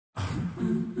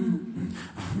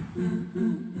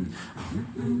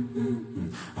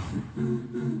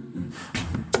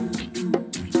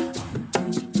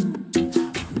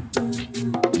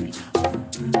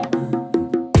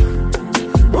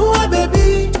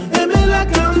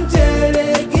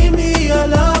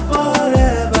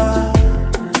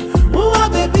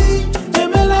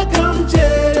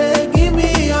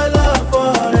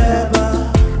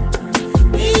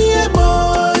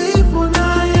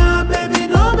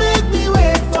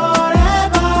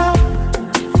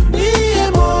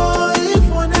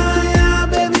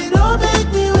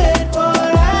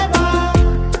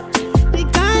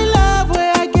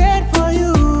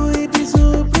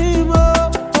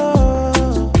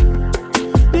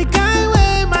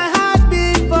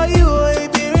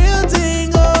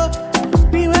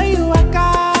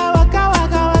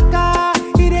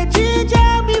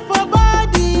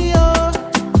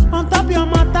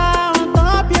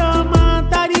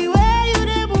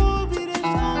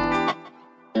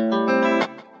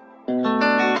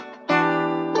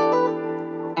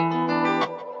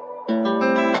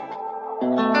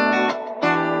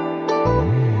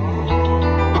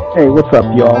Hey, what's up,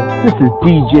 y'all? This is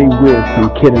DJ Wiz from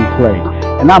Kid and Play,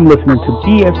 and I'm listening to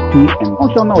ESP, and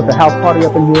don't y'all know it's a house party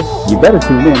up in here? You better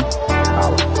tune in.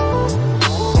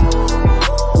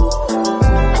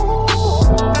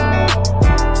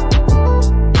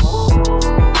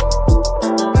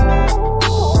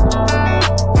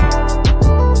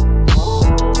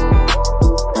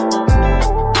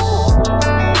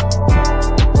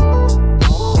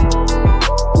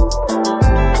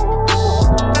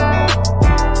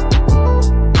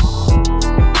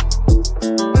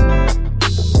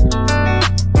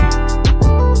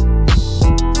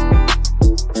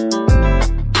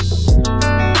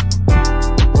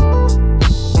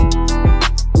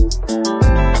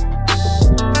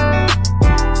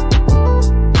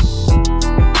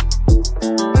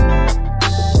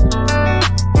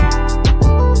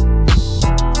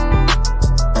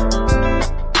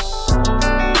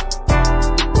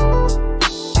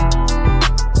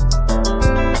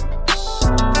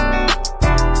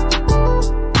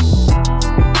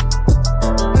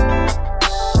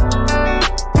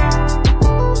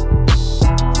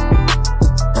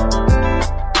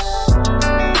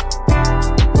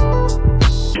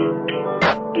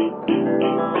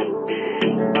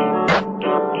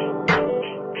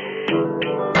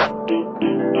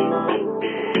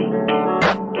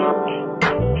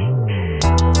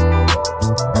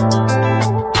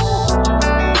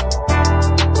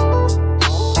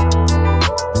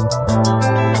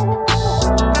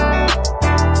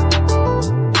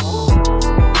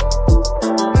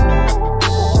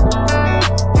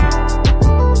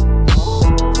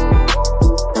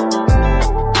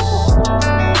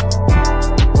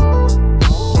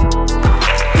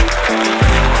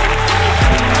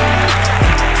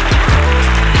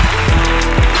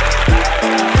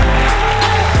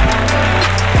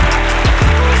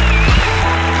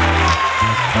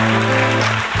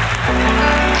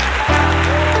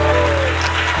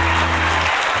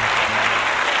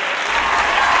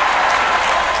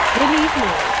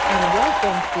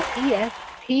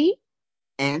 ESP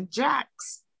and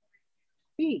Jax.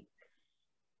 Speak.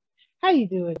 How you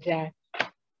doing, Jax?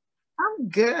 I'm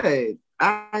good.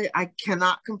 I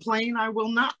cannot complain. I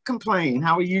will not complain.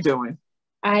 How are you doing?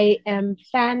 I am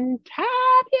fantabulous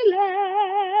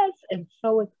and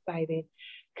so excited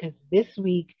because this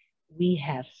week we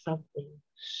have something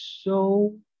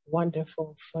so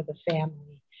wonderful for the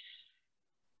family.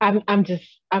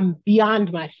 I'm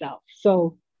beyond myself.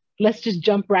 So let's just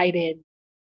jump right in.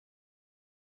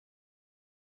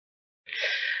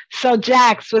 So,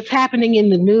 Jax, what's happening in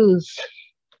the news?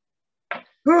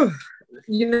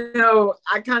 You know,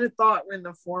 I kind of thought when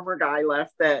the former guy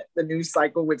left that the news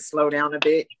cycle would slow down a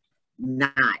bit.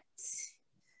 Not.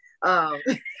 Not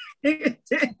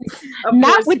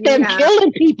with them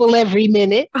killing people every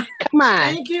minute. Come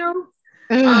on. Thank you.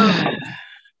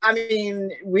 I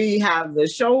mean, we have the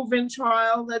Chauvin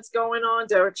trial that's going on,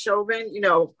 Derek Chauvin,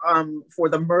 for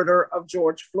the murder of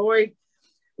George Floyd.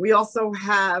 We also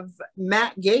have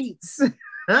Matt Gaetz,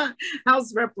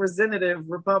 House Representative,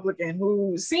 Republican,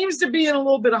 who seems to be in a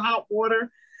little bit of hot water.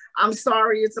 I'm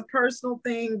sorry, it's a personal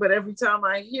thing, but every time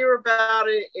I hear about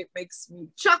it, it makes me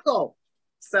chuckle.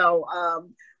 So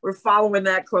we're following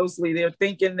that closely. They're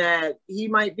thinking that he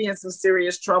might be in some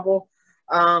serious trouble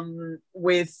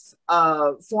with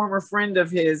a former friend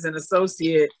of his, an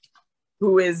associate,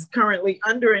 who is currently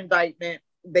under indictment.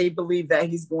 They believe that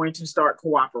he's going to start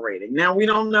cooperating. Now, we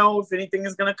don't know if anything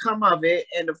is going to come of it.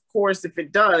 And of course, if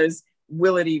it does,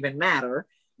 will it even matter?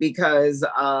 Because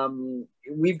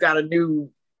we've got a new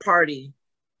party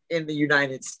in the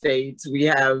United States. We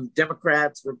have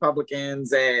Democrats,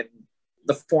 Republicans, and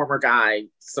the former guy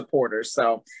supporters.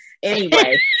 So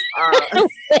anyway,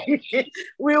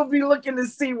 we'll be looking to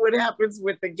see what happens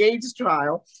with the Gates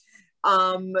trial. Wait,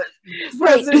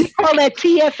 you call that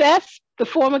TFS, the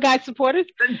former guy supporters?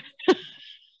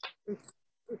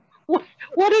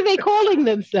 What are they calling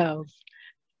themselves?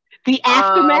 The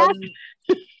aftermath?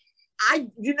 I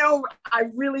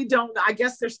really don't. I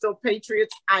guess they're still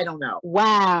patriots. I don't know.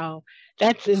 Wow,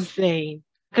 that's insane.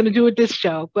 Gonna do it this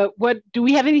show. But what do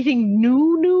we have anything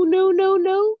new?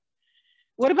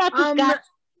 What about this guy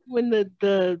when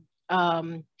the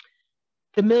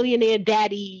Millionaire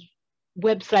Daddy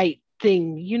website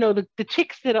thing? You know, the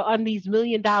chicks that are on these $1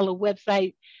 million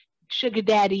website, Sugar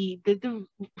Daddy, the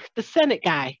Senate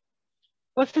guy.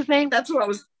 What's his name? That's what I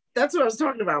was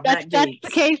talking about. That's the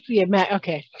case. Yeah, Matt.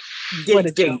 Okay.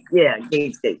 Gates. Yeah,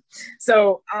 Gates.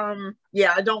 So, I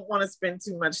don't want to spend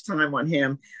too much time on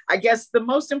him. I guess the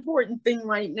most important thing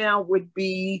right now would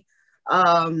be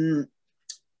voting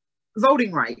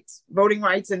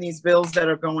rights in these bills that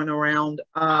are going around.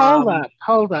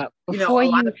 Hold up. Before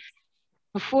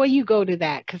you go to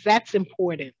that, because that's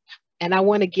important, and I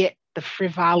want to get the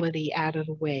frivolity out of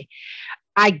the way.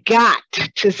 I got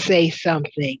to say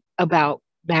something about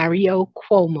Mario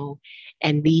Cuomo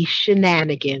and these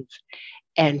shenanigans.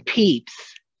 And peeps,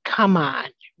 come on,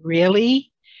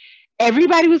 really?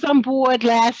 Everybody was on board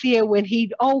last year when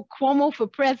Cuomo for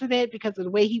president because of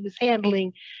the way he was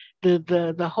handling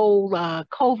the whole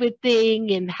COVID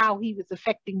thing and how he was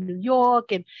affecting New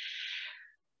York. And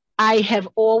I have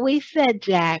always said,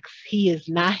 Jax, he is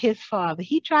not his father.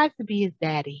 He tries to be his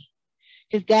daddy.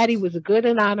 His daddy was a good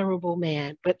and honorable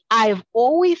man, but I have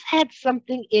always had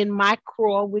something in my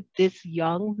craw with this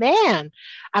young man.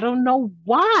 I don't know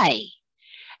why.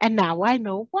 And now I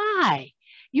know why.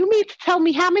 You mean to tell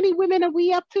me how many women are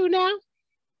we up to now?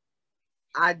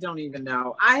 I don't even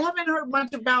know. I haven't heard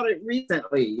much about it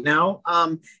recently, you know?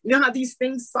 You know how these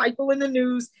things cycle in the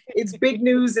news? It's big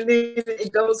news and then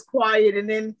it goes quiet and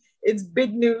then it's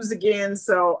big news again.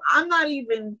 So I'm not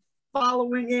even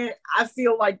following it. I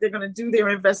feel like they're going to do their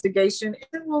investigation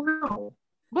and we'll know.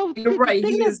 Well, you're right.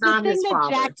 He is not his father. The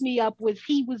thing that jacked me up was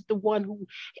he was the one who,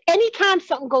 anytime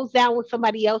something goes down with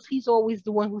somebody else, he's always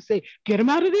the one who say, get him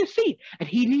out of their seat. And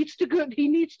he needs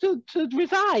to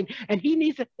resign. And he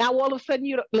needs to, now all of a sudden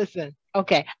you don't, listen,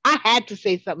 okay, I had to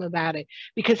say something about it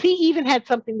because he even had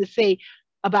something to say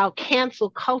about cancel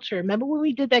culture. Remember when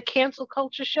we did that cancel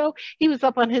culture show? He was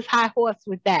up on his high horse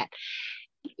with that.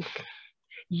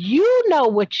 You know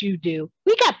what you do.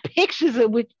 We got pictures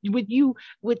of with you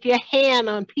with your hand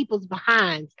on people's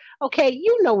behinds. Okay,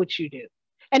 you know what you do.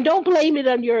 And don't blame it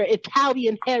on your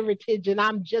Italian heritage and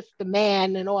I'm just a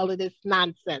man and all of this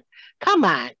nonsense. Come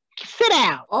on, sit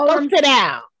down. Sit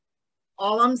down.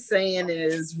 All I'm saying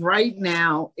is right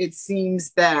now it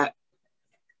seems that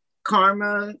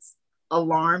Karma's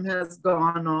alarm has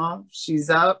gone off. She's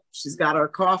up, she's got her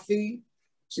coffee,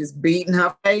 she's beating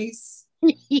her face.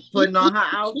 Putting on her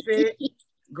outfit,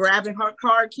 grabbing her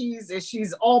car keys, and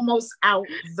she's almost out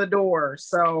the door.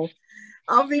 So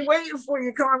I'll be waiting for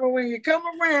you, Karma, when you come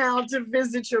around to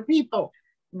visit your people.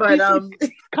 But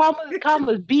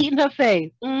Karma's beating her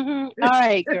face. Mm-hmm. All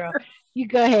right, girl. You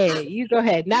go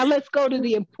ahead. Now let's go to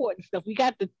the important stuff. We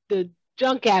got the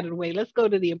junk out of the way. Let's go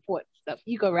to the important stuff.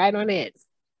 You go right on in.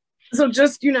 So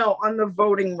just, on the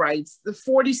voting rights, the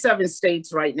 47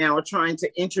 states right now are trying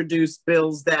to introduce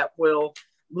bills that will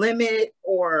limit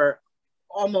or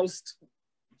almost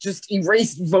just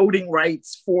erase voting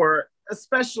rights for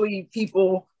especially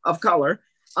people of color.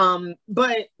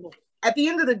 But at the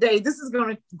end of the day, this is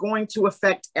going to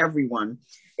affect everyone.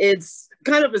 It's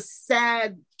kind of a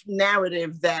sad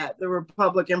narrative that the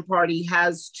Republican Party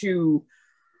has to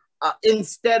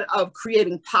instead of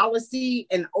creating policy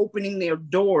and opening their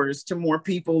doors to more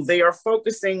people, they are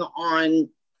focusing on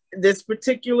this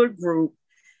particular group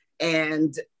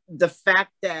and the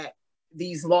fact that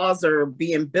these laws are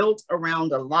being built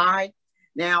around a lie.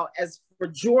 Now, as for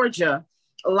Georgia,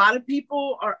 a lot of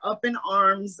people are up in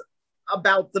arms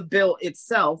about the bill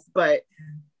itself, but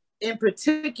in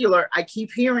particular, I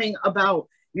keep hearing about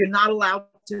you're not allowed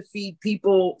to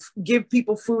give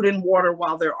people food and water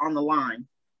while they're on the line.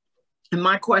 And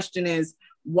my question is,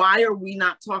 why are we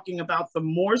not talking about the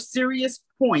more serious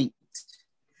point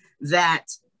that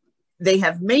they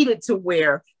have made it to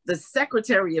where the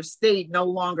Secretary of State no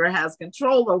longer has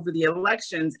control over the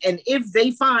elections? And if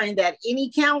they find that any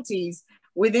counties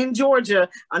within Georgia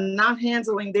are not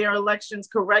handling their elections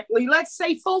correctly, let's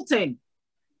say Fulton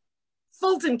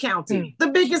County, the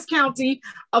biggest county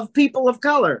of people of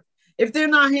color. If they're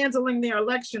not handling their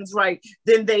elections right,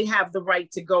 then they have the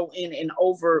right to go in and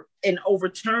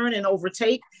overturn and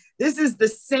overtake. This is the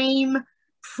same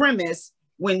premise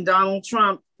when Donald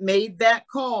Trump made that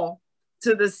call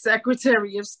to the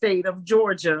Secretary of State of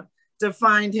Georgia to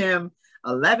find him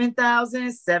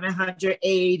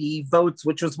 11,780 votes,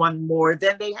 which was one more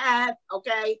than they had.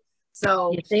 Okay.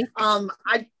 So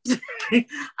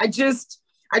I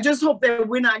just hope that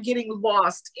we're not getting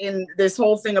lost in this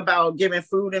whole thing about giving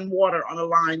food and water on the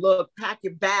line. Look, pack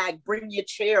your bag, bring your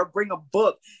chair, bring a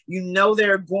book. You know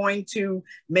they're going to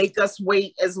make us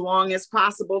wait as long as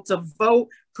possible to vote.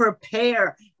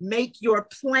 Prepare, make your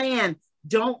plan.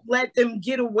 Don't let them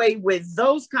get away with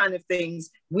those kind of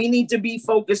things. We need to be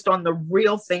focused on the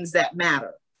real things that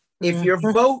matter. If you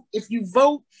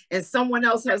vote and someone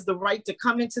else has the right to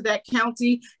come into that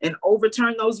county and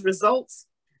overturn those results,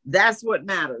 that's what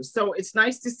matters. So it's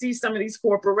nice to see some of these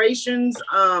corporations,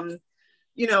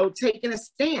 taking a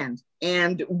stand,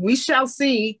 and we shall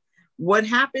see what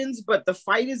happens, but the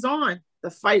fight is on.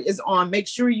 The fight is on. Make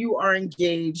sure you are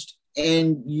engaged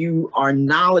and you are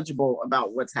knowledgeable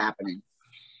about what's happening.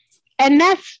 And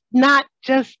that's not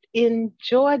just in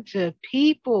Georgia.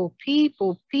 People.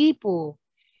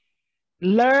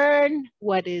 Learn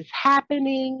what is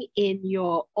happening in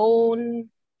your own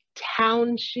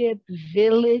township,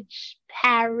 village,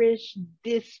 parish,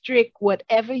 district,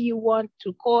 whatever you want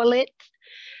to call it.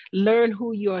 Learn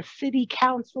who your city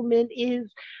councilman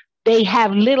is. They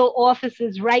have little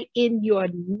offices right in your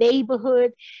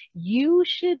neighborhood. You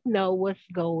should know what's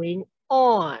going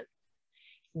on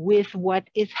with what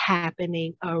is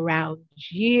happening around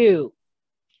you.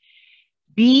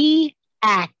 Be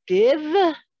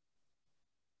active.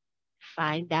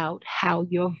 Find out how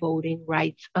your voting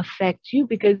rights affect you,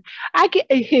 because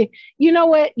you know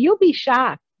what? You'll be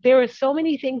shocked. There are so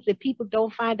many things that people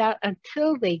don't find out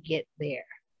until they get there.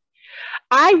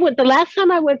 The last time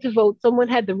I went to vote, someone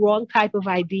had the wrong type of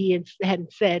ID and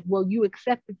said, well, you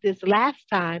accepted this last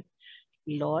time.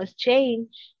 Laws change.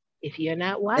 If you're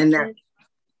not watching,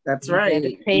 that's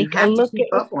right. Take a look at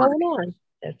what's going on.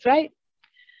 That's right.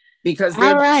 Because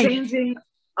they're changing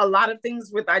a lot of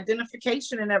things with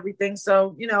identification and everything.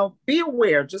 So, be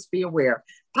aware, just be aware.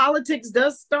 Politics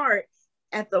does start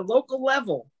at the local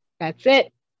level. That's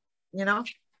it. And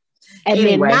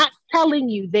anyway.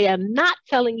 They are not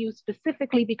telling you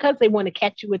specifically because they want to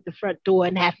catch you at the front door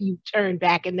and have you turn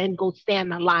back and then go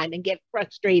stand in line and get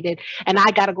frustrated. And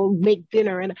I got to go make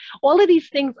dinner. And all of these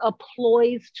things are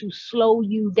ploys to slow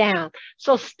you down.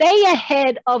 So stay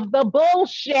ahead of the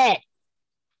bullshit.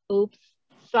 Oops,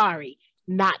 sorry.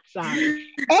 Not sorry.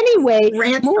 Anyway,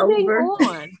 moving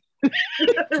on.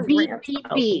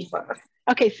 BPP.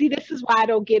 Okay, see, this is why I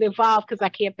don't get involved, because I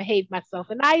can't behave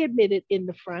myself. And I admit it in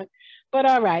the front, but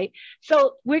all right.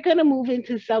 So we're going to move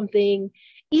into something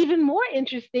even more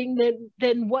interesting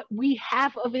than what we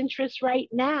have of interest right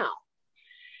now.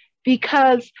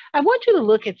 Because I want you to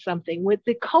look at something with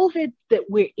the COVID that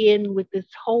we're in, with this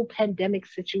whole pandemic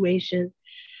situation.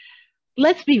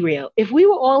 Let's be real. If we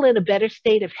were all in a better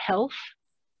state of health,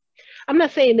 I'm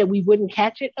not saying that we wouldn't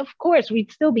catch it. Of course,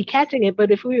 we'd still be catching it.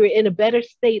 But if we were in a better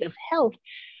state of health,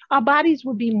 our bodies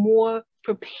would be more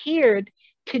prepared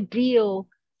to deal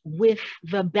with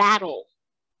the battle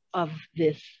of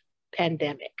this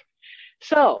pandemic.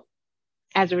 So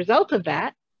as a result of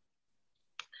that,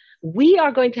 we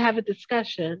are going to have a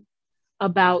discussion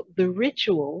about the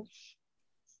rituals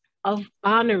of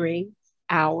honoring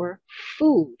our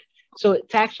food. So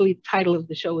it's actually, the title of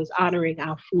the show is Honoring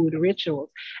Our Food Rituals.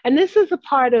 And this is a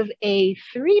part of a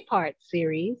 3-part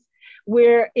series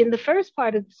where in the first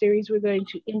part of the series, we're going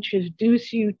to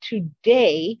introduce you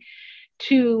today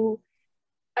to,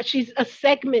 she's a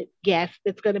segment guest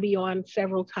that's going to be on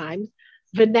several times,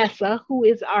 Vanessa, who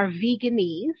is our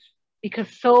veganese, because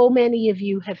so many of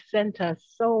you have sent us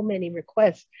so many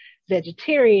requests,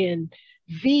 vegetarian,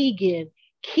 vegan,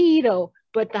 keto.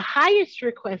 But the highest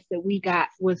request that we got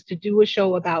was to do a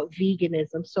show about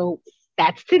veganism. So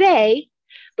that's today,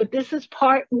 but this is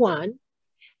part 1.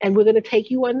 And we're going to take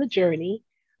you on the journey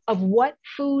of what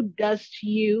food does to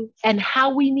you and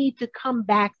how we need to come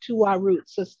back to our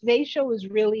roots. So today's show is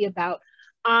really about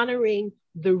honoring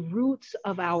the roots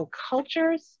of our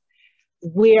cultures,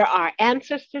 where our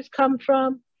ancestors come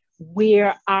from,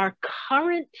 where our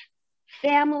current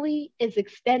family is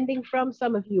extending from.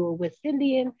 Some of you are West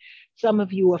Indian, some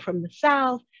of you are from the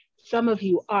South, some of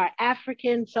you are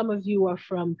African, some of you are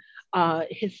from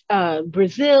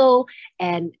Brazil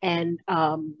and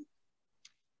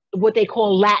what they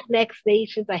call Latinx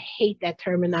nations. I hate that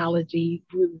terminology.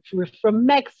 We're from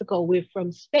Mexico. We're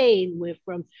from Spain. We're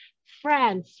from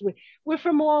France. We're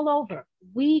from all over.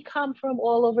 We come from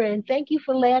all over. And thank you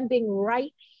for landing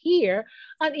right here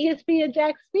on ESP and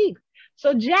Jax Speaks.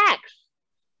 So Jax,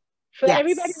 for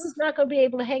everybody who's not going to be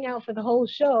able to hang out for the whole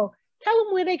show, tell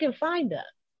them where they can find us.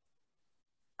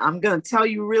 I'm going to tell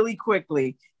you really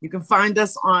quickly. You can find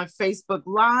us on Facebook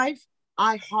Live,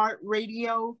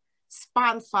 iHeartRadio,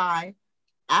 Spotify,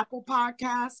 Apple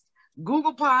Podcast,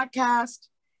 Google Podcast,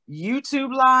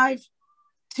 YouTube Live,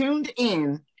 Tuned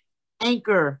In,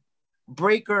 Anchor,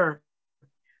 Breaker,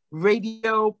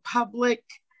 Radio Public,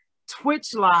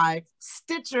 Twitch Live,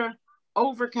 Stitcher,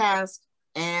 Overcast,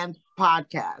 and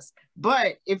Podcast.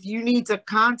 But if you need to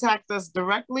contact us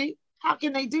directly, how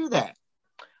can they do that?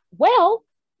 Well,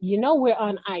 you know, we're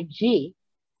on IG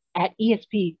at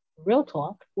ESP Real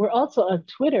Talk. We're also on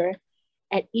Twitter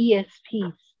at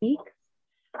ESP Speaks.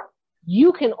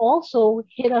 You can also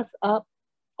hit us up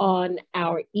on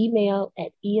our email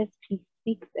at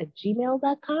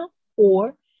espspeaks@gmail.com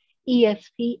or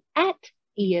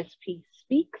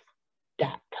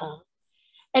esp@espspeaks.com.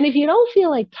 And if you don't feel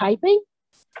like typing,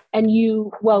 and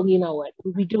you know what,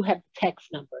 we do have the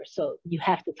text number, so you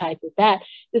have to type with that.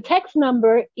 The text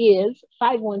number is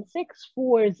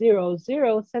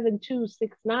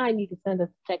 516-400-7269. You can send us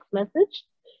a text message,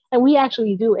 and we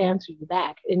actually do answer you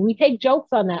back. And we take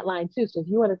jokes on that line too, so if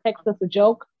you want to text us a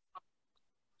joke,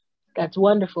 that's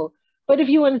wonderful. But if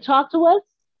you want to talk to us,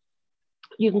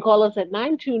 you can call us at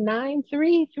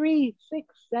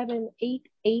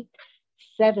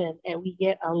 929-336-7887, and we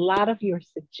get a lot of your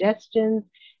suggestions,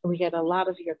 and we get a lot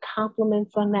of your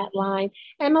compliments on that line,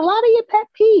 and a lot of your pet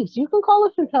peeves. You can call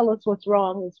us and tell us what's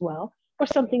wrong as well, or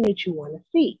something that you want to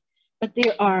see. But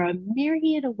there are a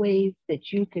myriad of ways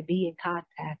that you could be in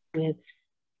contact with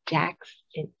Jax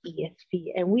and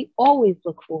ESP, and we always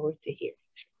look forward to hearing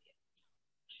from you.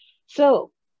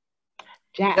 So,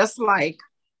 Jax. Just like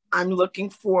I'm looking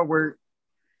forward.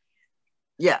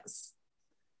 Yes.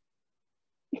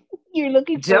 You're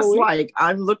looking just forward. Like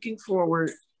I'm looking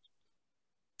forward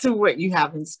to what you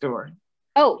have in store.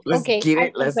 Oh, let's okay. Get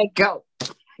it. Let's go.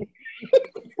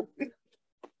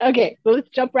 Okay, well, let's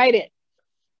jump right in.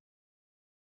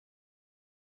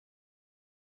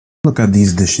 Look at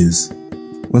these dishes.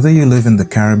 Whether you live in the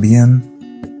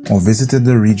Caribbean or visited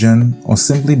the region or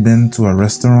simply been to a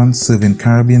restaurant serving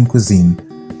Caribbean cuisine,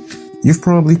 you've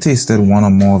probably tasted one or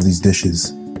more of these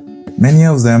dishes. Many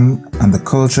of them and the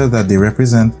culture that they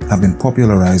represent have been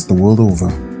popularized the world over.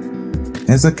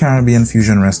 Here's a Caribbean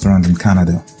fusion restaurant in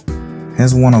Canada.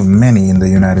 Here's one of many in the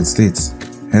United States.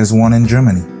 Here's one in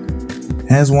Germany.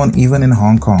 Here's one even in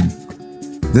Hong Kong.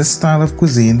 This style of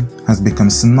cuisine has become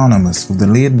synonymous with the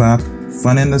laid-back,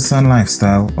 fun-in-the-sun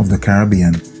lifestyle of the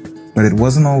Caribbean. But it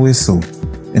wasn't always so.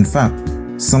 In fact,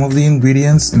 some of the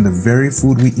ingredients in the very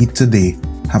food we eat today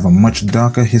have a much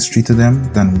darker history to them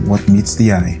than what meets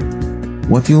the eye.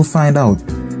 What you'll find out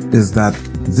is that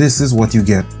this is what you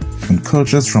get when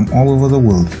cultures from all over the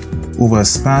world, over a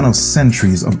span of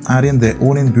centuries of adding their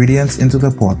own ingredients into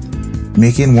the pot,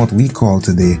 making what we call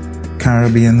today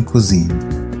Caribbean cuisine.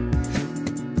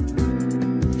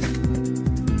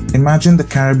 Imagine the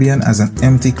Caribbean as an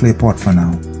empty clay pot for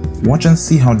now. Watch and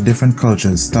see how different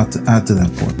cultures start to add to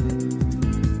that pot.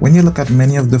 When you look at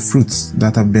many of the fruits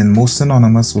that have been most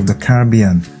synonymous with the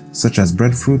Caribbean, such as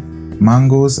breadfruit,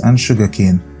 mangoes, and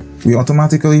sugarcane, we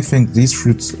automatically think these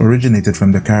fruits originated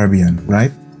from the Caribbean,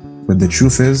 right? But the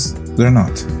truth is, they're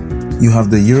not. You have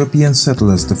the European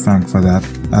settlers to thank for that,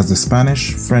 as the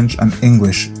Spanish, French, and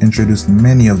English introduced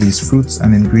many of these fruits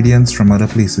and ingredients from other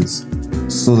places.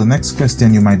 So the next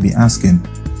question you might be asking,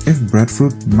 if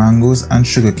breadfruit, mangoes, and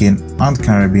sugarcane aren't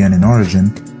Caribbean in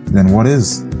origin, then what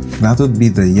is? That would be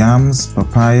the yams,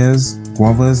 papayas,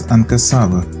 guavas, and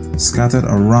cassava scattered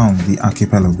around the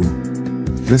archipelago.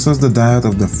 This was the diet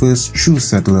of the first true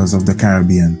settlers of the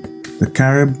Caribbean, the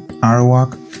Carib,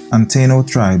 Arawak, and Taino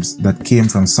tribes that came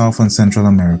from South and Central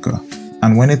America.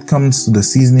 And when it comes to the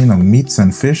seasoning of meats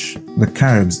and fish, the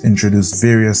Caribs introduced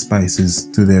various spices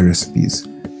to their recipes.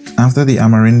 After the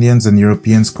Amerindians and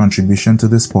Europeans' contribution to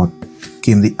this pot,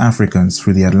 came the Africans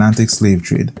through the Atlantic slave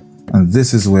trade, and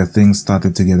this is where things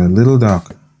started to get a little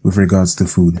dark with regards to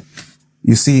food.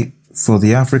 You see, for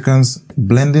the Africans,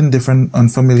 blending different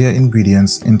unfamiliar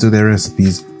ingredients into their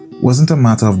recipes wasn't a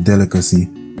matter of delicacy.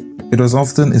 It was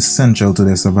often essential to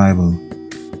their survival.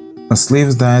 A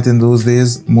slave's diet in those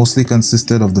days mostly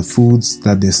consisted of the foods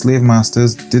that their slave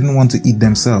masters didn't want to eat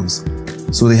themselves,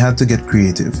 so they had to get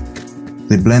creative.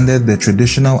 They blended their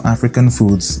traditional African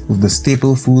foods with the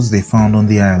staple foods they found on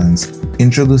the islands,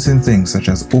 introducing things such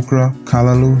as okra,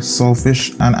 callaloo,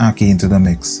 saltfish, and ackee into the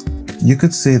mix. You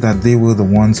could say that they were the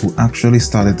ones who actually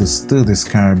started to stir this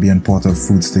Caribbean pot of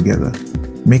foods together,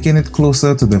 making it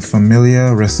closer to the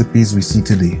familiar recipes we see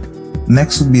today.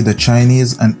 Next would be the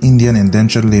Chinese and Indian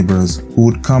indentured laborers who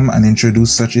would come and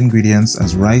introduce such ingredients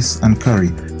as rice and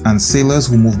curry, and sailors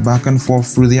who moved back and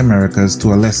forth through the Americas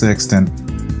to a lesser extent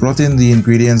brought in the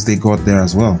ingredients they got there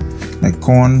as well, like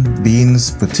corn, beans,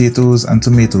 potatoes, and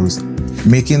tomatoes,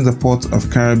 making the pot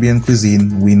of Caribbean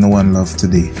cuisine we know and love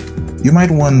today. You might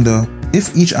wonder,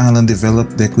 if each island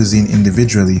developed their cuisine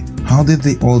individually, how did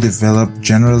they all develop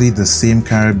generally the same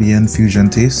Caribbean fusion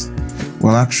taste?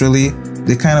 Well, actually,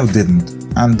 they kind of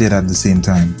didn't, and did at the same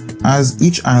time. As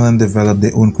each island developed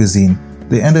their own cuisine,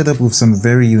 they ended up with some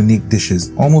very unique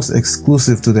dishes, almost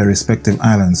exclusive to their respective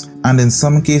islands, and in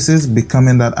some cases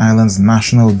becoming that island's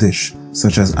national dish,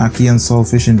 such as ackee and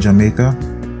saltfish in Jamaica,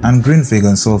 and green fig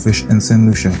and saltfish in St.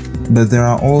 Lucia. But there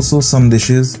are also some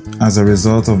dishes, as a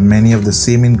result of many of the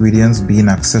same ingredients being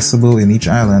accessible in each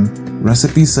island,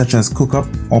 recipes such as cook-up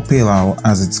or pilau,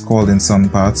 as it's called in some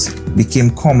parts,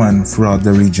 became common throughout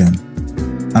the region.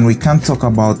 And we can't talk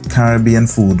about Caribbean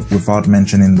food without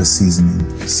mentioning the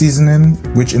seasoning. Seasoning,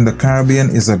 which in the Caribbean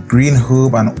is a green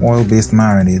herb and oil-based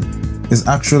marinade, is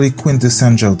actually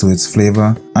quintessential to its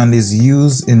flavor and is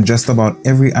used in just about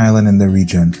every island in the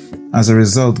region, as a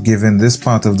result giving this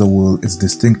part of the world its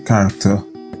distinct character.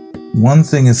 One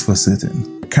thing is for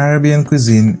certain, Caribbean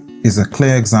cuisine is a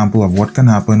clear example of what can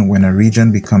happen when a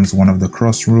region becomes one of the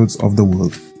crossroads of the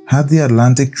world. Had the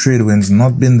Atlantic trade winds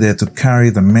not been there to carry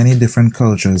the many different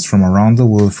cultures from around the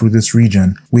world through this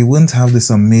region, we wouldn't have this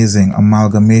amazing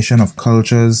amalgamation of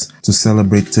cultures to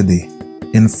celebrate today.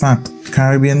 In fact,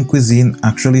 Caribbean cuisine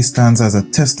actually stands as a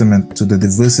testament to the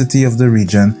diversity of the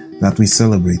region that we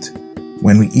celebrate.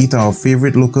 When we eat our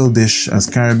favorite local dish as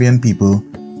Caribbean people,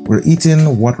 we're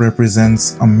eating what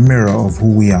represents a mirror of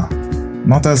who we are,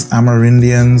 not as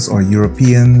Amerindians or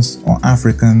Europeans or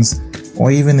Africans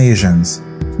or even Asians,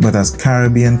 but as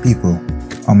Caribbean people,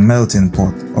 a melting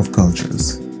pot of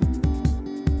cultures.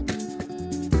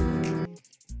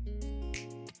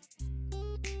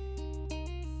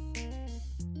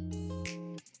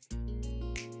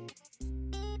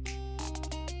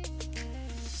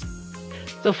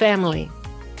 So family,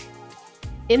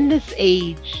 in this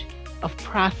age of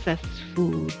processed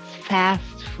foods,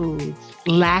 fast foods,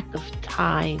 lack of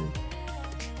time,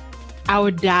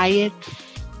 our diets,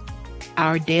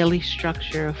 our daily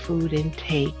structure of food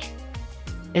intake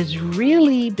has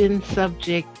really been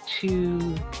subject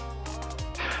to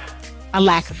a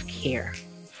lack of care,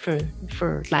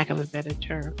 for lack of a better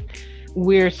term.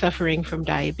 We're suffering from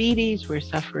diabetes, we're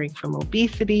suffering from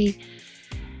obesity,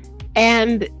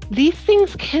 and these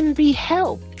things can be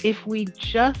helped if we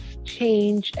just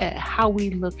change how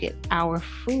we look at our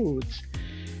foods.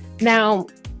 Now,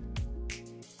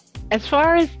 as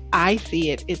far as I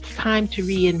see it, it's time to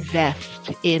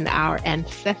reinvest in our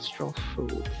ancestral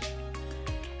foods.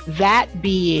 That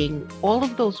being all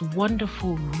of those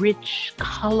wonderful, rich,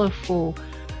 colorful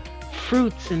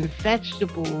fruits and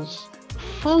vegetables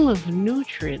full of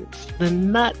nutrients, the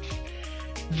nuts,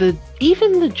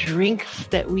 even the drinks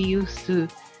that we used to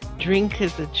drink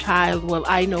as a child. Well,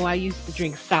 I know I used to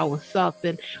drink soursop,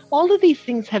 and all of these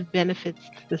things have benefits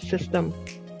to the system.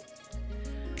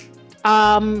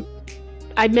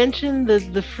 I mentioned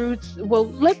the fruits.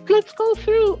 Well, let's go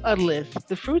through a list.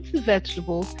 The fruits and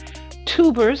vegetables,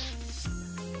 tubers.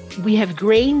 We have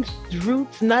grains,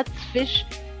 roots, nuts, fish,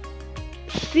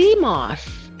 sea moss.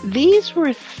 These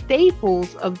were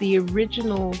staples of the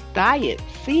original diet.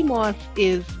 Sea moss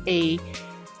is the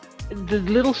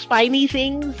little spiny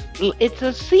things. It's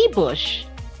a sea bush,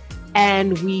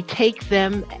 and we take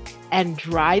them and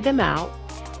dry them out,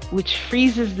 which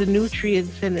freezes the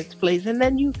nutrients in its place, and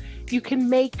then you can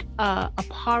make a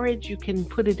porridge. You can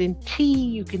put it in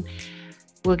tea.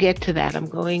 We'll get to that. I'm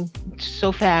going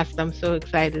so fast. I'm so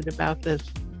excited about this.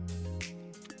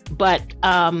 But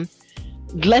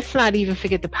let's not even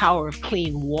forget the power of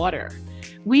clean water.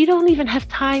 We don't even have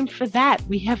time for that.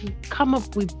 We have come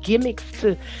up with gimmicks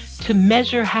to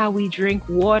measure how we drink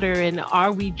water, and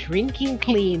are we drinking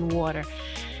clean water?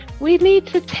 We need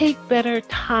to take better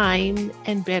time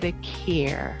and better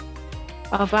care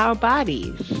of our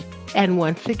bodies. And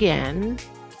once again,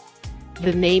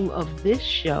 the name of this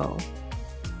show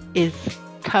is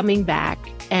coming back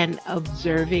and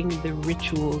observing the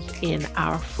rituals in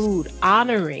our food,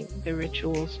 honoring the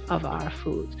rituals of our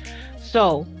food.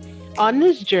 So on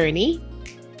this journey,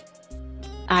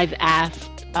 I've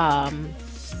asked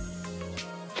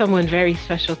someone very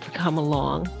special to come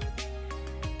along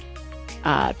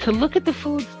to look at the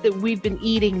foods that we've been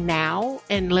eating now,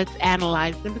 and let's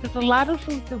analyze them, because a lot of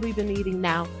foods that we've been eating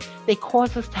now, they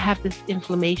cause us to have this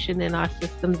inflammation in our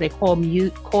system. They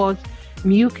cause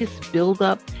mucus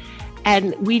buildup,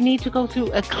 and we need to go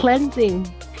through a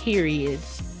cleansing period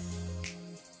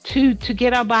to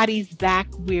get our bodies back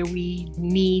where we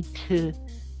need to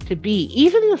be.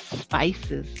 Even the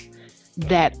spices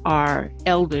that our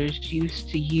elders used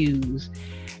to use,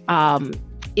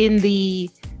 in the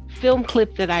film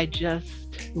clip that I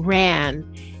just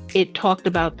ran, it talked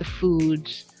about the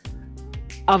foods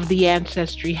of the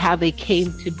ancestry, how they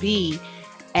came to be,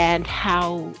 and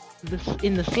how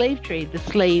in the slave trade, the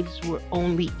slaves were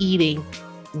only eating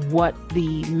what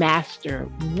the master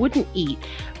wouldn't eat.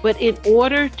 But in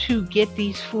order to get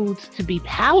these foods to be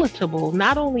palatable,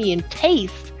 not only in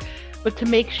taste, but to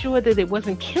make sure that it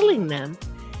wasn't killing them,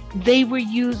 they were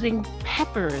using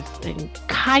peppers and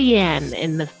cayenne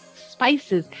and the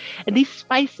spices. And these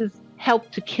spices help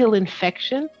to kill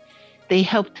infection. They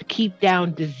help to keep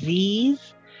down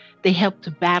disease. They help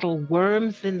to battle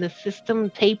worms in the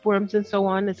system, tapeworms and so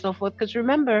on and so forth. Because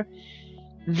remember,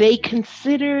 they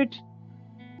considered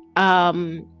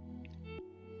in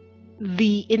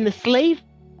the slave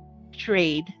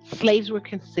trade, slaves were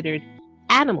considered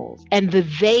animals. And the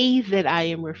they that I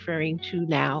am referring to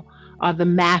now are the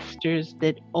masters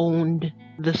that owned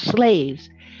the slaves.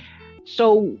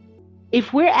 So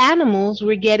if we're animals,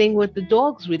 we're getting what the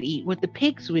dogs would eat, what the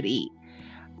pigs would eat,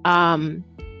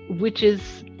 which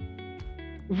is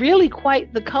really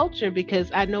quite the culture,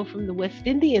 because I know from the West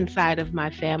Indian side of my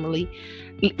family,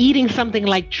 eating something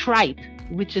like tripe,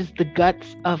 which is the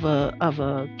guts of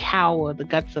a cow or the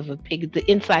guts of a pig, the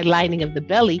inside lining of the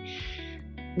belly,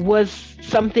 was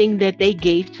something that they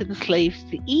gave to the slaves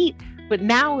to eat. But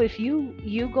now if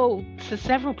you go to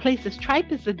several places,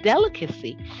 tripe is a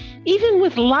delicacy. Even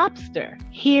with lobster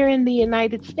here in the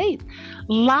United States,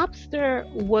 lobster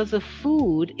was a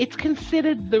food. It's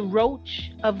considered the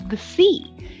roach of the sea.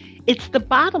 It's the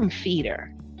bottom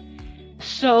feeder.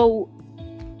 So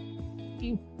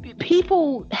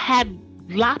people had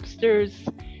lobsters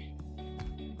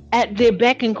at their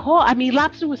beck and call. I mean,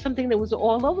 lobster was something that was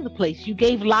all over the place. You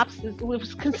gave lobsters, it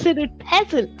was considered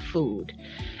peasant food,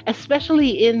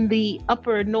 especially in the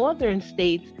upper northern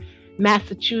states,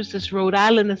 Massachusetts, Rhode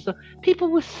Island, and so people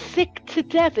were sick to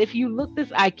death. If you look this,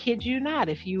 I kid you not,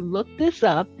 if you look this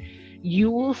up,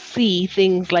 you will see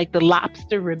things like the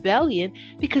Lobster Rebellion,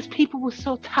 because people were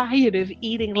so tired of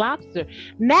eating lobster.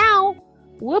 Now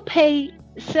we'll pay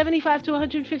 $75 to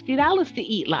 $150 to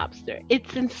eat lobster.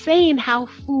 It's insane how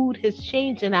food has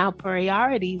changed and our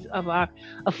priorities of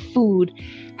food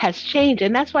has changed.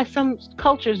 And that's why some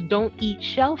cultures don't eat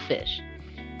shellfish.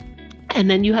 And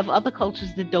then you have other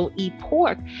cultures that don't eat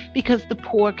pork because the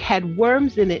pork had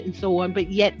worms in it and so on.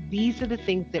 But yet these are the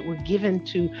things that were given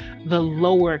to the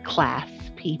lower class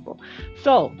people.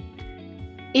 So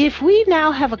if we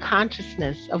now have a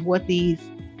consciousness of what these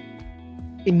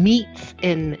meats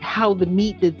and how the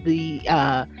meat the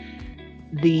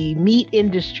meat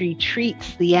industry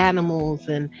treats the animals,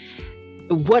 and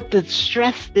what the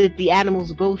stress that the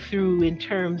animals go through in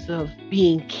terms of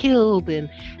being killed and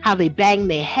how they bang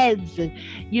their heads, and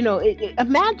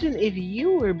imagine if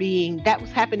you were that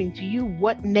was happening to you,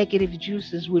 what negative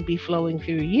juices would be flowing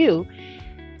through you,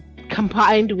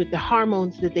 combined with the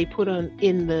hormones that they put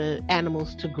in the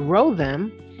animals to grow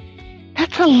them.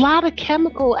 That's a lot of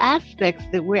chemical aspects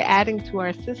that we're adding to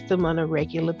our system on a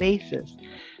regular basis.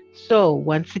 So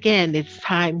once again, it's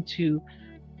time to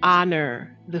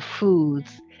honor the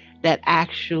foods that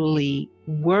actually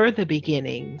were the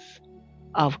beginnings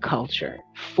of culture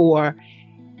for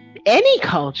any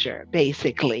culture,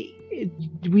 basically.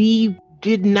 We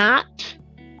did not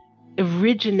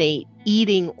originate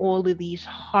eating all of these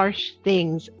harsh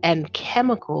things and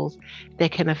chemicals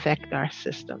that can affect our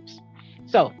systems.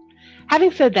 So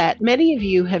having said that, many of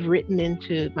you have written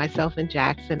into myself and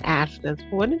Jackson, asked us,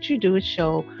 why don't you do a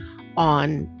show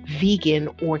on vegan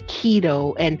or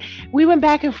keto? And we went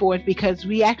back and forth because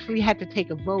we actually had to take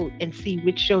a vote and see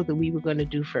which show that we were going to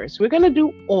do first. We're going to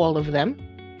do all of them.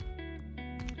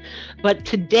 But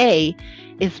today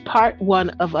is part one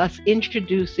of us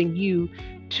introducing you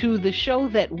to the show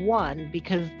that won,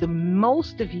 because the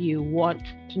most of you want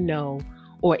to know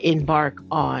or embark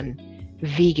on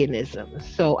veganism.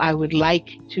 So I would like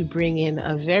to bring in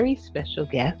a very special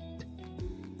guest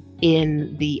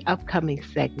in the upcoming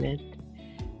segment,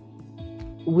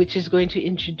 which is going to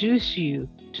introduce you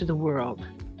to the world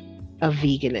of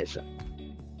veganism.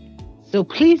 So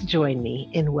please join me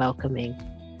in welcoming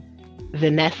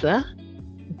Vanessa,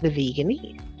 the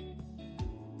Veganese.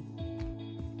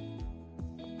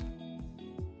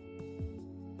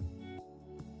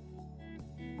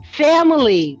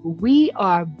 Family, we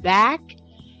are back,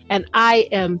 and I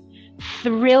am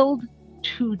thrilled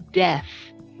to death.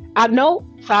 I'm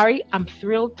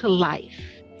thrilled to life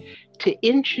to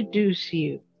introduce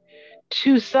you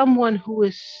to someone who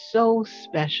is so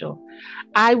special.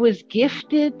 I was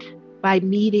gifted by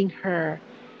meeting her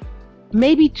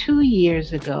maybe 2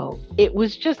 years ago. It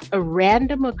was just a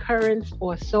random occurrence,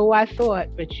 or so I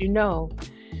thought, but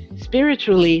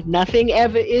spiritually, nothing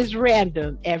ever is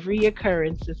random. Every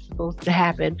occurrence is supposed to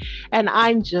happen. And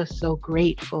I'm just so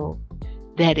grateful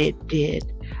that it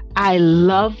did. I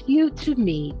love you to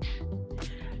meet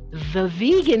the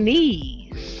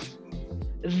Veganese,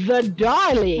 the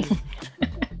darling,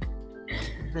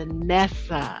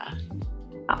 Vanessa.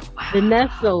 Oh, wow.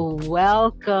 Vanessa,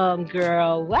 welcome,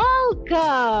 girl.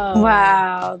 Welcome.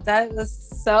 Wow, that was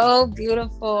so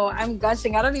beautiful. I'm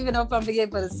gushing. I don't even know if I'm being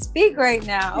able to speak right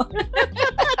now.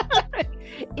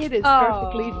 It is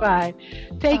perfectly fine.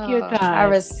 Take your time. I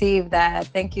received that.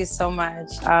 Thank you so much.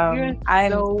 I'm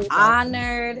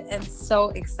honored and so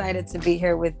excited to be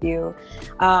here with you.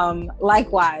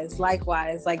 Likewise. Like,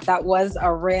 that was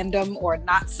a random or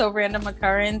not so random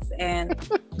occurrence, and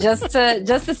just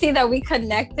to see that we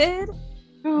connected.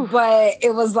 But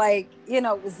it was like, it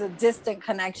was a distant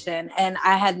connection, and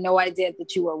I had no idea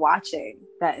that you were watching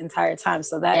that entire time.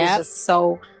 So that is just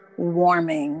so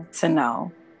warming to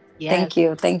know. Yes.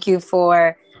 Thank you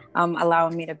for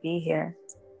allowing me to be here.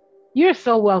 You're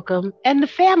so welcome. And the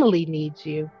family needs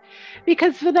you,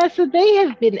 because Vanessa, they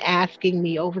have been asking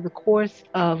me over the course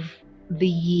of the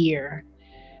year.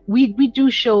 We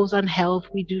do shows on health,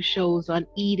 we do shows on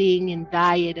eating and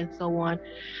diet and so on.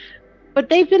 But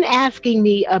they've been asking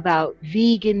me about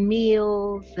vegan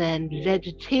meals and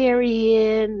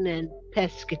vegetarian and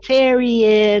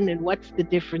pescatarian, and what's the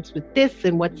difference with this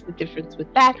and what's the difference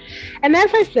with that. And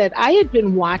as I said, I had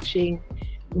been watching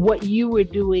what you were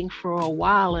doing for a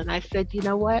while, and I said, you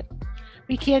know what?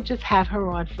 We can't just have her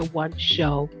on for one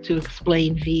show to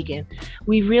explain vegan.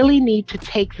 We really need to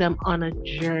take them on a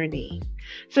journey.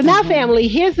 So now, family,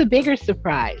 here's a bigger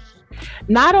surprise.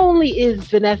 Not only is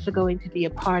Vanessa going to be a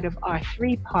part of our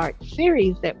 3-part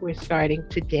series that we're starting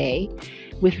today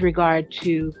with regard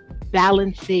to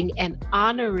balancing and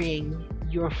honoring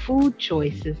your food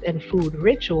choices and food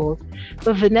rituals,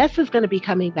 but Vanessa's going to be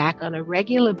coming back on a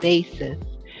regular basis,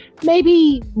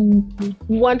 maybe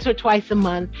once or twice a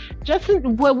month.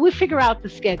 We'll figure out the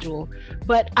schedule,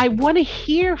 but I want to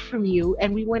hear from you,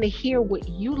 and we want to hear what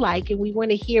you like, and we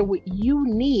want to hear what you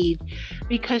need,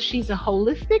 because she's a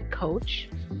holistic coach.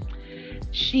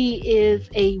 She is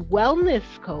a wellness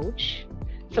coach.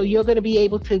 So you're going to be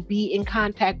able to be in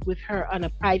contact with her on a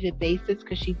private basis,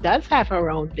 because she does have her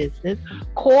own business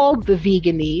called The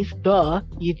Veganese.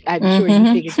 I'm sure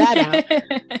you figured that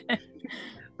out.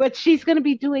 But she's going to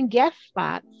be doing guest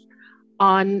spots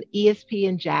on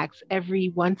ESPN Jax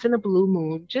every once in a blue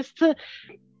moon, just to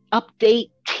update,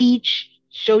 teach,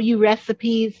 show you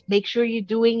recipes, make sure you're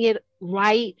doing it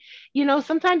right.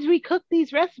 Sometimes we cook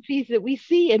these recipes that we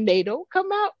see and they don't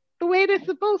come out the way they're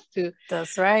supposed to.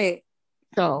 That's right.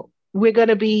 So we're going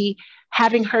to be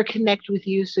having her connect with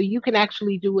you so you can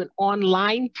actually do an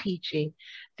online teaching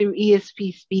through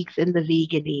ESP Speaks and The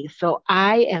Veganese. So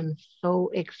I am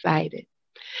so excited.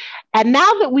 And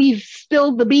now that we've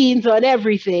spilled the beans on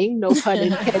everything, no pun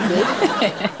intended.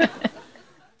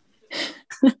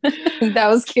 That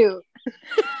was cute.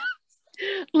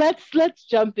 Let's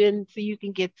jump in so you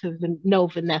can get to know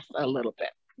Vanessa a little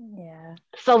bit. Yeah.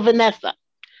 So Vanessa,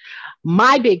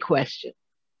 my big question,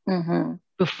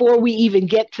 before we even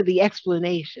get to the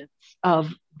explanations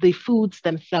of the foods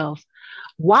themselves,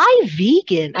 why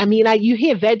vegan? I mean, you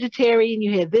hear vegetarian,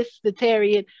 you hear this,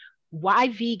 vegetarian. Why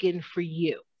vegan for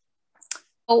you?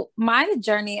 Oh, my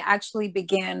journey actually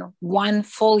began 1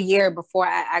 full year before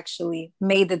I actually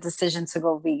made the decision to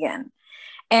go vegan.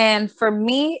 And for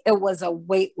me, it was a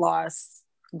weight loss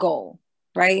goal,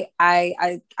 right?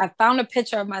 I found a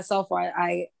picture of myself, or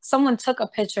someone took a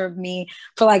picture of me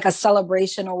for like a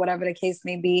celebration or whatever the case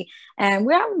may be. And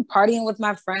we're out partying with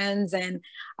my friends. And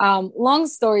long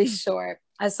story short,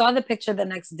 I saw the picture the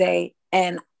next day,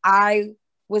 and I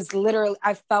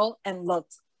felt and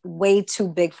looked way too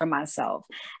big for myself.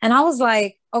 And I was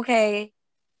like, okay,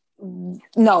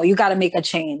 no, you got to make a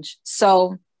change.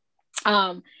 So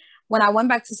when I went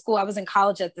back to school, I was in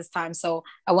college at this time. So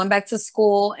I went back to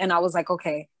school and I was like,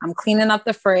 okay, I'm cleaning up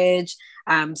the fridge.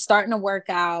 I'm starting to work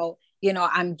out.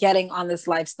 I'm getting on this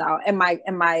lifestyle. And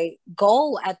my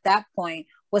goal at that point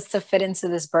was to fit into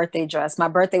this birthday dress. My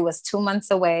birthday was 2 months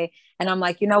away. And I'm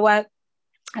like, you know what?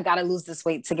 I got to lose this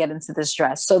weight to get into this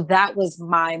dress. So that was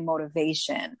my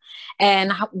motivation.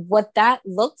 And what that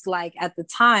looked like at the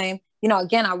time, you know,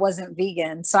 again, I wasn't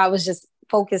vegan. So I was just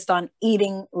focused on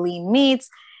eating lean meats,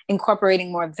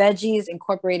 incorporating more veggies,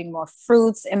 incorporating more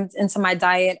fruits into my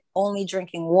diet, only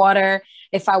drinking water.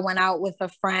 If I went out with a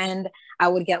friend, I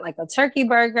would get like a turkey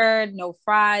burger, no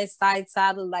fries, side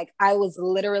salad. Like I was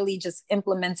literally just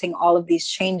implementing all of these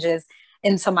changes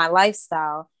into my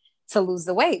lifestyle to lose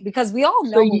the weight, because we all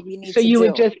know what we need to do. So you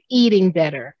were just eating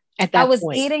better at that point. I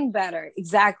was eating better.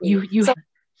 Exactly.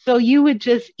 So you were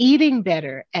just eating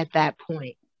better at that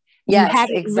point. Yes, you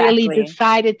hadn't exactly. really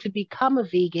decided to become a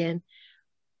vegan,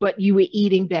 but you were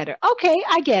eating better. Okay,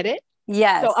 I get it.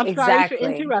 Yes, so I'm sorry for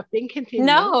interrupting. Continue.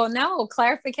 No,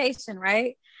 clarification,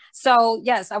 right? So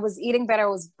yes, I was eating better. I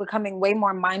was becoming way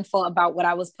more mindful about what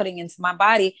I was putting into my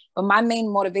body. But my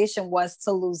main motivation was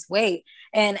to lose weight.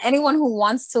 And anyone who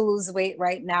wants to lose weight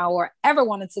right now or ever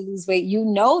wanted to lose weight, you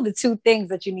know the two things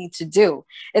that you need to do.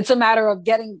 It's a matter of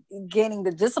gaining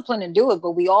the discipline to do it.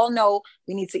 But we all know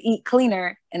we need to eat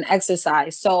cleaner and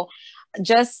exercise. So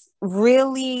just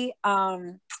really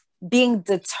being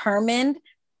determined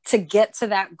to get to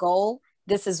that goal.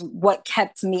 This is what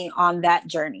kept me on that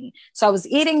journey. So I was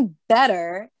eating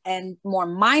better and more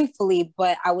mindfully,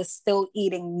 but I was still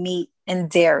eating meat and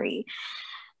dairy.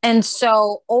 And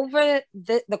so over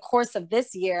the course of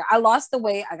this year, I lost the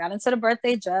weight. I got into the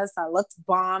birthday dress. I looked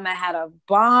bomb. I had a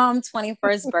bomb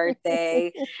 21st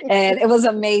birthday and it was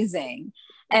amazing.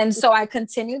 And so I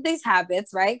continued these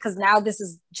habits, right? Because now this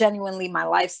is genuinely my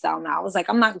lifestyle now. I was like,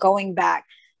 I'm not going back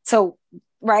to,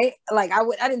 right? Like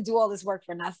I didn't do all this work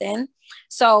for nothing.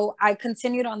 So I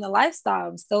continued on the lifestyle.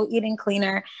 I'm still eating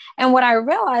cleaner. And what I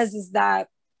realized is that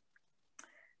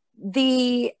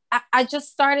I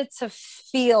just started to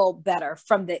feel better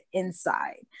from the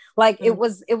inside. Like it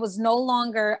was no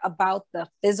longer about the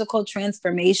physical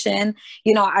transformation.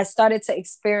 You know, I started to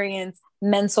experience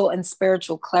mental and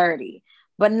spiritual clarity,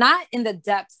 but not in the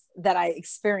depths that I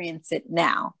experience it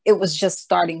now. It was just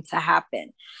starting to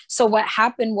happen. So what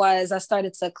happened was I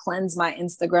started to cleanse my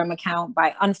Instagram account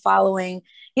by unfollowing,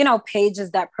 you know,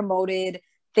 pages that promoted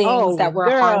things that were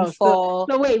harmful.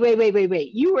 So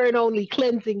wait. You weren't only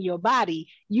cleansing your body,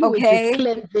 you were just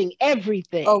cleansing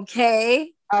everything.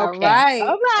 Okay. All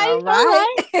right.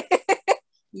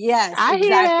 Yes,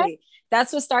 exactly.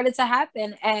 That's what started to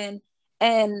happen.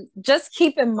 And just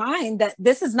keep in mind that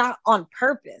this is not on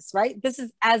purpose, right? This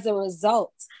is as a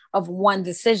result of one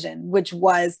decision, which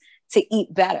was to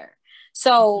eat better.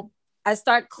 So I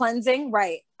start cleansing,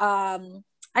 right? I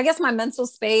guess my mental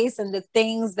space and the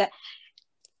things that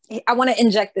I want to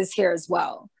inject this here as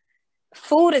well.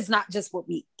 Food is not just what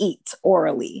we eat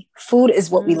orally. Food is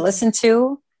what we listen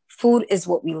to. Food is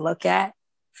what we look at.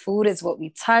 Food is what we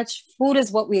touch. Food is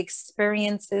what we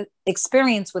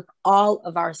experience with all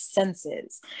of our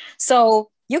senses.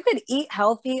 So you could eat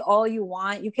healthy all you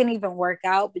want. You can even work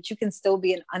out, but you can still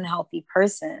be an unhealthy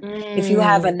person if you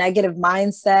have a negative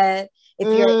mindset. If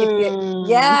you're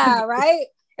yeah, right?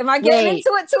 Am I getting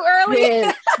into it too early?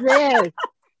 Yes.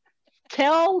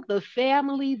 Tell the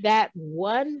family that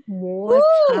one more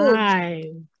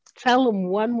time. Tell them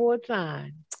one more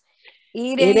time.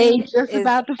 Eating it ain't just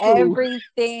about the food.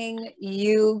 Everything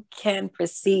you can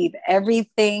perceive,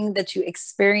 everything that you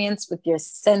experience with your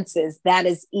senses, that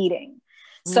is eating.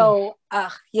 So,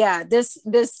 that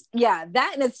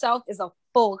in itself is a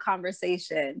full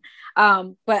conversation.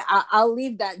 But I'll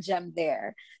leave that gem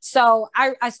there. So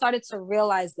I started to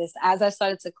realize this as I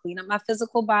started to clean up my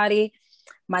physical body.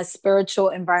 My spiritual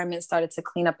environment started to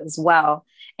clean up as well.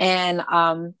 And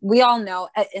we all know,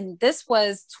 and this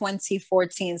was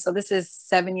 2014. So this is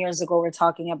 7 years ago we're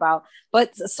talking about,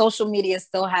 but social media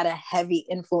still had a heavy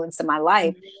influence in my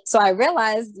life. So I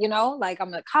realized, you know, like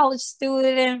I'm a college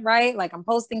student, right? Like I'm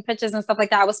posting pictures and stuff like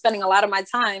that. I was spending a lot of my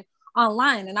time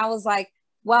online. And I was like,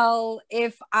 well,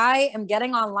 if I am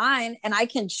getting online and I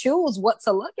can choose what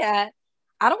to look at,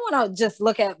 I don't want to just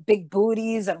look at big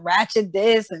booties and ratchet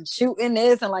this and shooting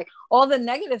this and like all the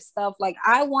negative stuff. Like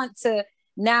I want to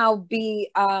now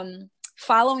be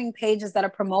following pages that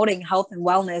are promoting health and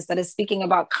wellness, that is speaking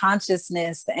about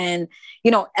consciousness and,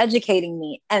 you know, educating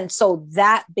me. And so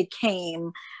that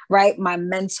became, right, my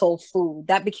mental food.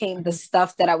 That became the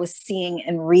stuff that I was seeing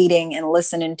and reading and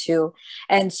listening to.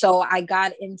 And so I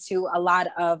got into a lot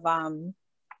of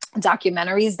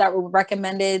documentaries that were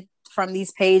recommended from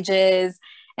these pages.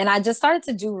 And I just started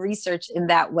to do research in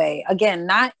that way. Again,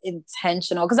 not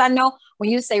intentional. Because I know when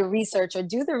you say research or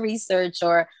do the research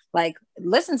or like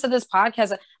listen to this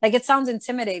podcast, like it sounds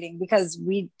intimidating because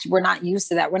we're not used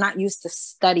to that. We're not used to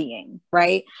studying,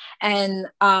 right? And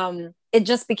it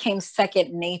just became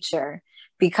second nature,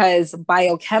 because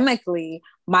biochemically,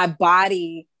 my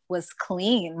body was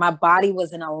clean. My body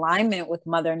was in alignment with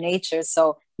Mother Nature.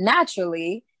 So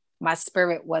naturally, my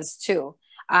spirit was too.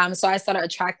 So I started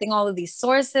attracting all of these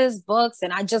sources, books,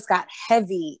 and I just got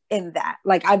heavy in that.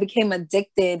 Like, I became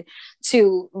addicted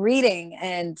to reading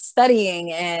and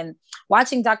studying and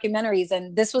watching documentaries.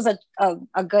 And this was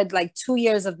a good like 2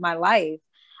 years of my life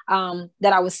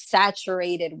that I was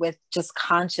saturated with just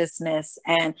consciousness.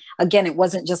 And again, it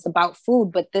wasn't just about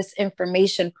food, but this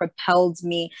information propelled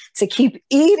me to keep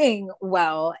eating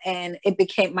well. And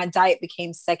my diet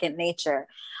became second nature.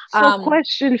 So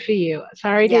question for you.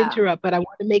 Sorry to interrupt, but I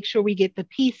want to make sure we get the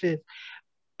pieces.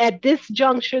 At this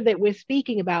juncture that we're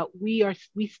speaking about, we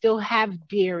still have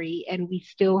dairy, and we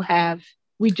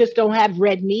just don't have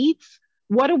red meats.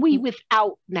 What are we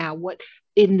without now? What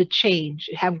in the change?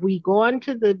 Have we gone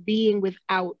to the being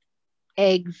without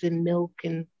eggs and milk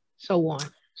and so on?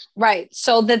 Right.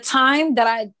 So the time that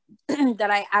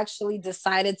I actually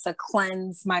decided to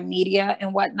cleanse my media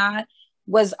and whatnot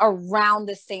was around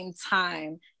the same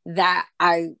time that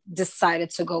I decided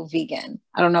to go vegan.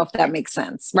 I don't know if that makes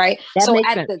sense, right? So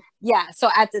at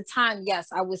the time, yes,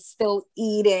 I was still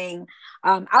eating.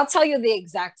 I'll tell you the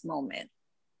exact moment.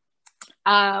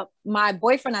 My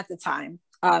boyfriend at the time,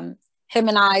 him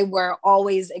and I were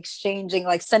always exchanging,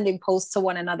 like sending posts to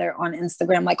one another on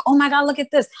Instagram, like, oh my God, look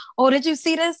at this. Oh, did you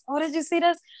see this? Oh, did you see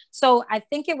this? So I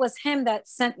think it was him that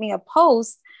sent me a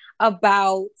post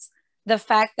about the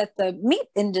fact that the meat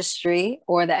industry,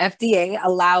 or the FDA,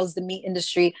 allows the meat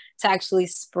industry to actually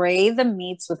spray the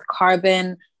meats with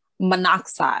carbon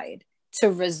monoxide to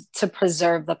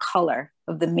preserve the color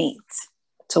of the meat.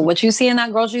 So what you see in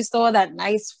that grocery store, that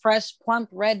nice, fresh, plump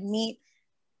red meat,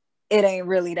 it ain't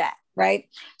really that, right?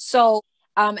 So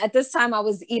at this time, I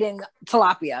was eating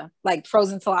tilapia, like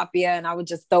frozen tilapia, and I would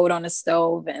just throw it on the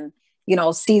stove and, you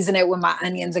know, season it with my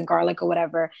onions and garlic or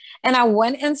whatever. And I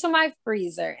went into my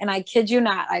freezer, and I kid you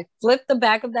not, I flipped the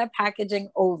back of that packaging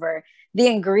over. The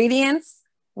ingredients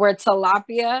were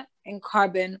tilapia and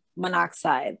carbon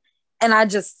monoxide. And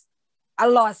I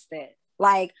lost it.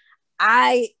 Like,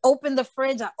 I opened the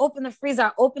fridge, I opened the freezer,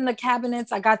 I opened the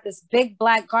cabinets. I got this big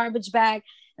black garbage bag,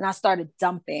 and I started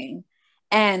dumping.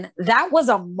 And that was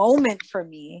a moment for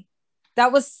me.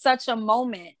 That was such a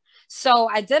moment. So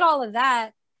I did all of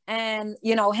that. And,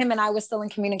 you know, him and I were still in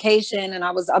communication, and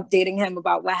I was updating him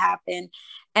about what happened.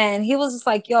 And he was just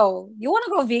like, yo, you want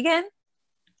to go vegan?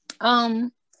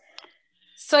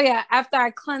 So yeah, after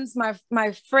I cleansed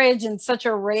my fridge in such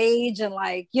a rage and,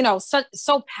 like, you know,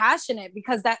 so passionate,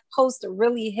 because that post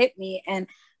really hit me. And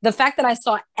the fact that I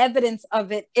saw evidence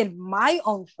of it in my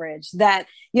own fridge, that,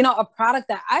 you know, a product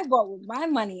that I bought with my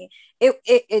money,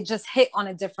 it just hit on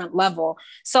a different level.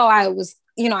 So I was,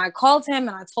 you know, I called him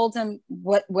and I told him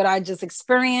what I just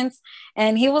experienced.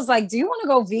 And he was like, do you want to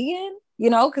go vegan? You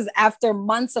know, because after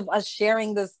months of us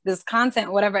sharing this content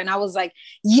or whatever. And I was like,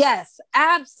 yes,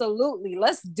 absolutely.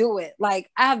 Let's do it.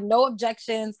 Like, I have no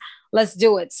objections. Let's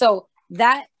do it. So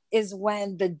that is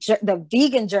when the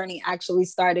vegan journey actually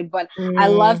started. But I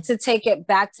love to take it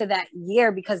back to that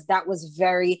year, because that was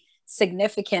very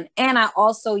significant. And I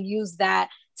also use that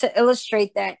to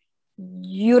illustrate that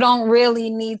you don't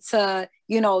really need to,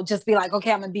 you know, just be like,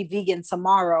 okay, I'm gonna be vegan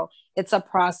tomorrow. It's a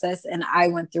process, and I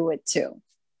went through it too.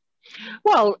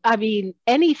 Well, I mean,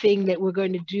 anything that we're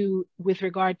going to do with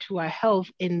regard to our health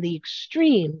in the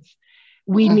extremes,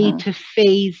 we need to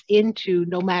phase into,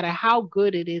 no matter how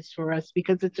good it is for us,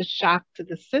 because it's a shock to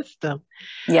the system.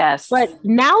 Yes. But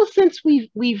now, since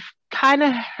we've kind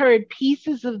of heard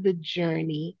pieces of the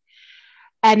journey,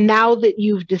 and now that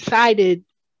you've decided,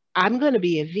 I'm going to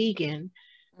be a vegan,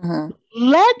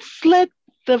 let's let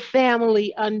the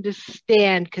family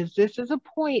understand, because this is a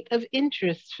point of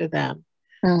interest for them.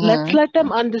 Let's let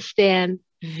them understand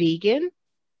vegan,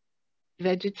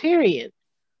 vegetarian,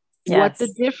 what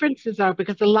the differences are,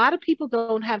 because a lot of people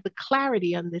don't have the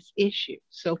clarity on this issue.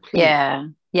 So please. Yeah.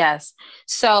 Yes.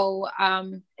 So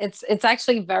it's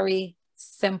actually very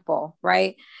simple,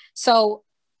 right? So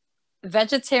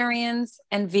vegetarians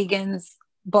and vegans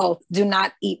both do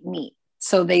not eat meat.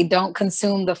 So they don't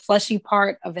consume the fleshy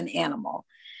part of an animal.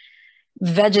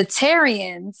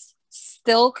 Vegetarians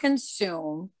still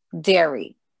consume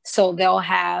dairy. So they'll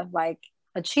have like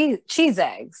a cheese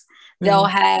eggs. They'll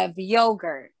have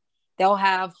yogurt. They'll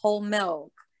have whole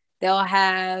milk. They'll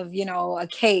have, you know, a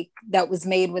cake that was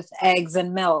made with eggs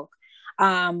and milk,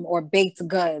 or baked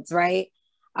goods, right?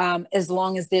 As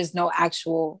long as there's no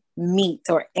actual meat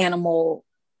or animal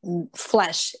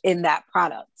flesh in that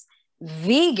product.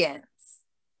 Vegans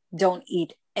don't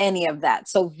eat any of that.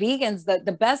 So vegans,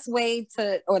 the best way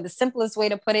to, or the simplest way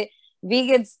to put it,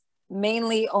 vegans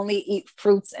mainly only eat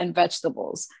fruits and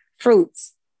vegetables.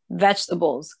 Fruits,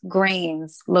 vegetables,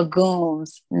 grains,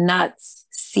 legumes, nuts,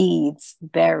 seeds,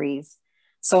 berries,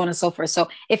 so on and so forth. So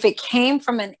if it came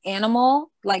from an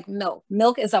animal, like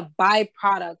milk is a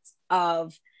byproduct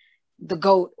of the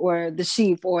goat or the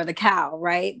sheep or the cow,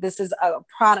 right? This is a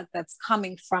product that's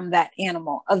coming from that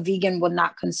animal. A vegan would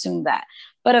not consume that,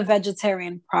 but a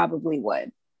vegetarian probably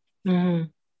would. Mm-hmm.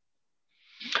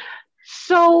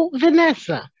 So,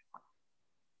 Vanessa,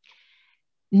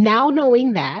 now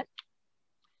knowing that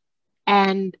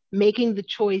and making the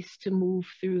choice to move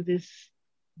through this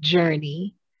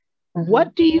journey,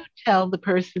 what do you tell the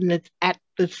person that's at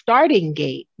the starting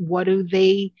gate? What do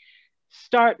they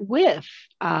start with?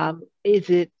 Do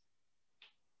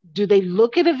they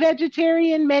look at a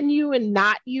vegetarian menu and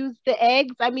not use the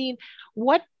eggs? I mean,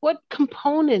 what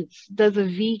components does a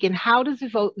vegan, how does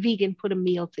a vegan put a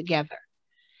meal together?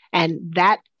 And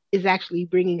that is actually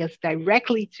bringing us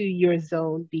directly to your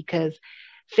zone, because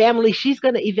family, she's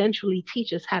going to eventually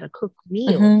teach us how to cook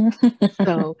meals.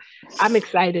 So I'm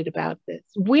excited about this.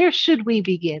 Where should we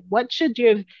begin? What should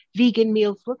your vegan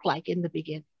meals look like in the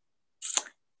beginning?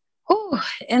 Oh,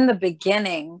 in the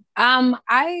beginning,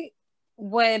 I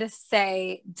would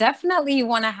say definitely you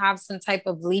want to have some type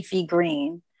of leafy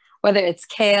green, whether it's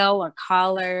kale or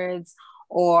collards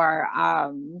or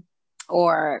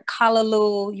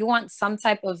callaloo. You want some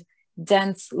type of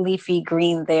dense leafy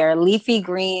green there. Leafy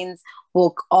greens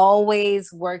will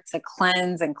always work to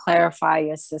cleanse and clarify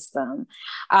your system.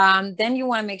 Then you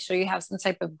want to make sure you have some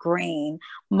type of grain.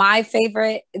 My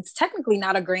favorite, it's technically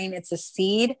not a grain, it's a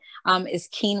seed, is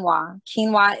quinoa.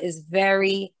 Quinoa is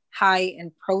very high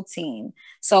in protein.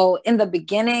 So in the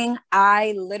beginning,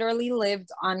 I literally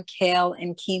lived on kale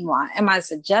and quinoa. Am I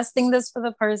suggesting this for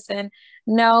the person?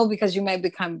 No, because you may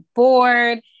become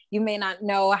bored. You may not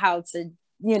know how to,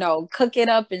 cook it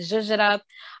up and zhuzh it up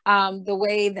the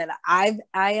way that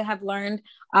I have learned.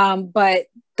 But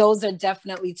those are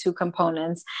definitely two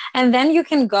components. And then you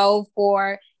can go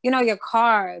for, your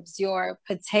carbs, your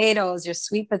potatoes, your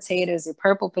sweet potatoes, your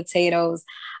purple potatoes,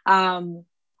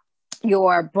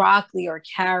 your broccoli or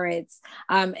carrots,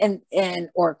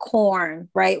 or corn,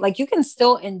 right? Like you can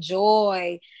still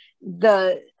enjoy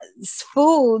the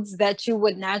foods that you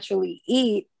would naturally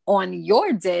eat on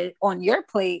your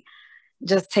plate.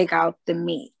 Just take out the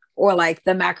meat, or like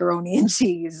the macaroni and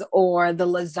cheese or the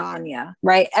lasagna,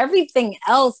 right? Everything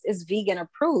else is vegan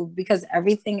approved because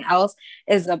everything else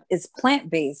is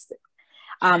plant-based.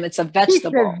 It's a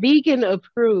vegetable. Vegan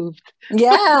approved.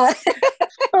 Yeah.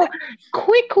 So,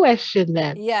 quick question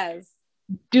then. Yes.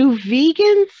 Do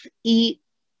vegans eat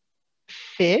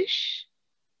fish?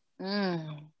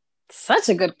 Such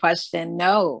a good question.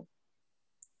 No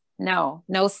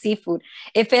seafood.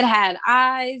 If it had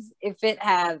eyes, if it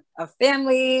had a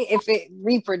family, if it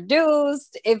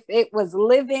reproduced, if it was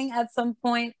living at some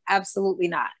point, absolutely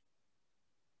not.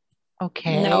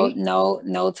 Okay.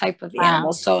 No type of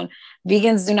animal. So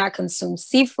vegans do not consume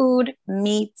seafood,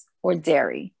 meat, or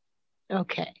dairy.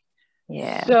 Okay.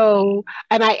 Yeah. So,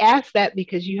 and I asked that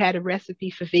because you had a recipe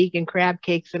for vegan crab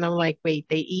cakes, and I'm like, wait,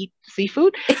 they eat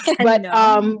seafood? But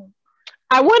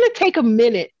I want to take a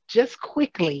minute just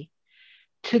quickly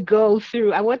to go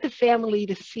through. I want the family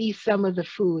to see some of the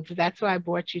foods. That's why I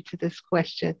brought you to this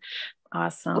question.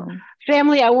 Awesome.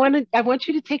 Family, I want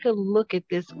you to take a look at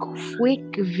this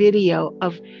quick video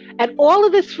and all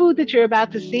of this food that you're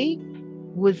about to see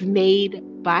was made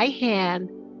by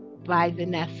hand by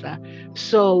Vanessa.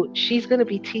 So she's going to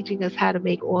be teaching us how to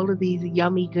make all of these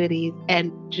yummy goodies.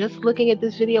 And just looking at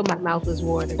this video, my mouth is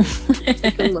watering.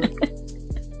 Take a look.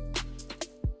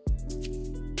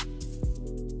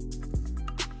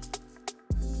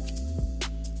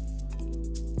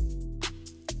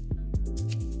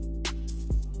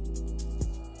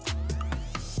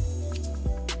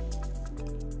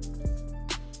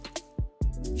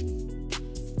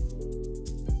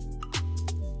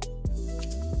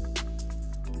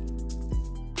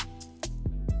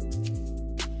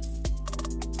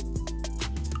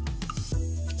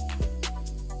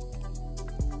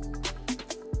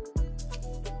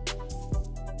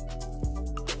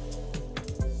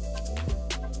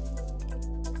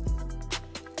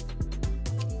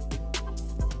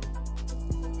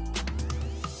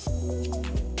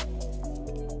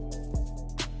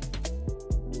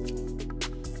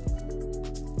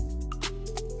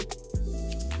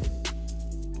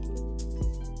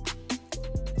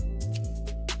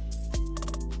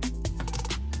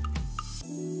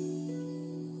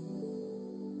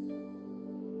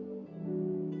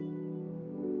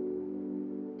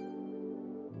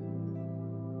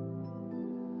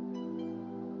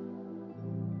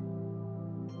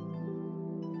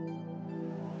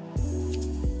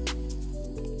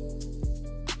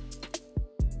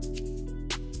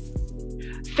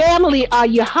 Family, are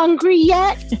you hungry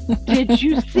yet? Did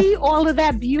you see all of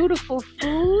that beautiful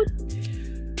food?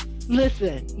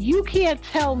 Listen, you can't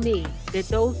tell me that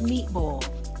those meatballs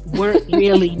weren't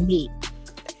really meat.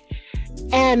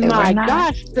 And my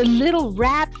gosh, the little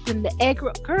wraps and the egg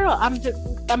roll. Girl, I'm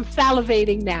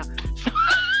salivating now.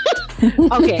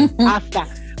 Okay, I'll stop.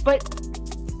 But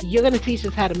you're going to teach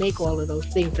us how to make all of those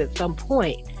things at some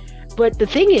point. But the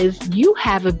thing is, you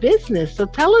have a business. So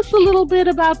tell us a little bit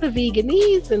about the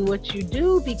Veganese and what you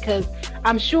do, because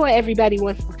I'm sure everybody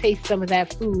wants to taste some of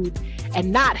that food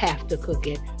and not have to cook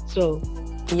it. So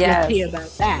let's hear about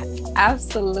that.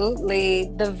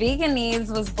 Absolutely. The Veganese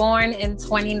was born in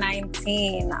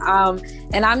 2019.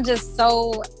 And I'm just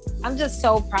so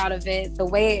proud of it, the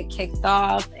way it kicked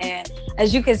off. And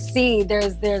as you can see,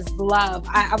 there's love.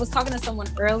 I was talking to someone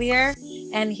earlier,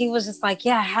 and he was just like,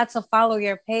 yeah, I had to follow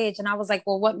your page. And I was like,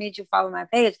 well, what made you follow my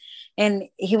page? And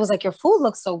he was like, your food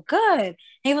looks so good. And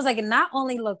he was like, it not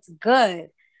only looks good,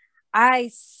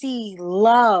 I see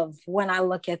love when I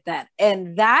look at that.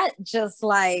 And that just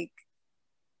like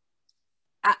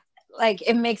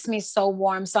it makes me so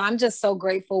warm. So I'm just so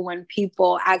grateful when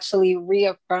people actually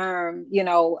reaffirm,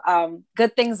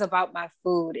 good things about my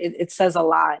food. It says a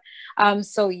lot.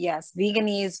 So yes,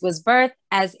 Veganese was birthed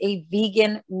as a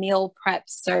vegan meal prep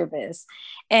service.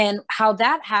 And how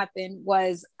that happened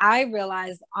was I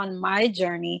realized on my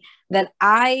journey that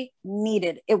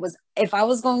if I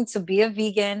was going to be a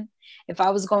vegan, if I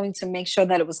was going to make sure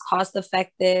that it was cost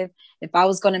effective, if I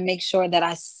was going to make sure that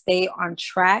I stay on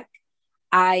track,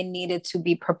 I needed to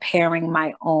be preparing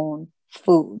my own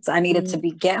foods. I needed to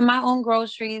be getting my own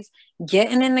groceries,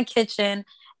 getting in the kitchen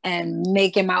and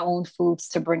making my own foods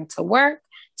to bring to work,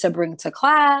 to bring to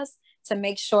class, to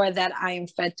make sure that I am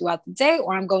fed throughout the day,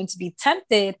 or I'm going to be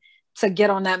tempted to get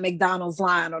on that McDonald's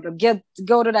line or to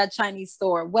go to that Chinese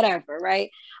store, whatever,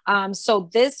 right? So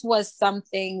this was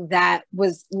something that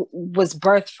was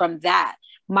birthed from that,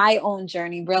 my own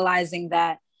journey, realizing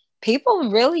that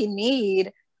people really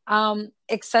need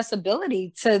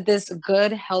accessibility to this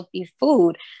good, healthy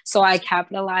food. So I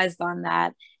capitalized on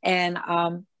that. And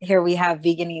here we have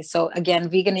Veganese. So again,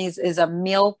 Veganese is a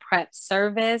meal prep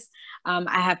service.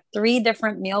 I have three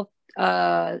different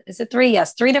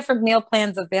three different meal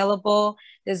plans available.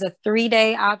 There's a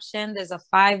 3-day option, there's a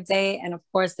 5-day, and of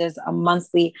course there's a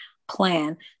monthly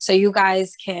plan. So you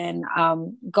guys can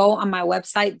go on my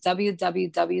website,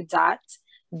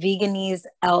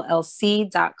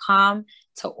 www.veganesellc.com,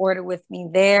 to order with me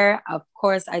there. Of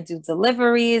course, I do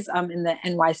deliveries in the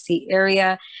NYC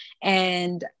area.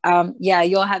 And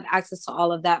you'll have access to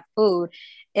all of that food.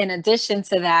 In addition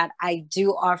to that, I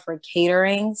do offer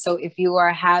catering. So if you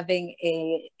are having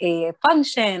a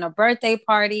function, a birthday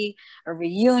party, a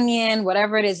reunion,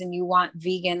 whatever it is, and you want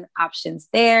vegan options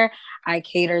there, I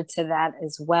cater to that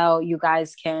as well. You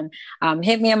guys can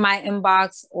hit me in my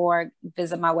inbox or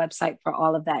visit my website for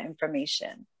all of that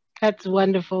information. That's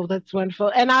wonderful. That's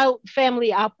wonderful. And I'll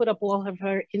put up all of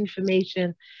her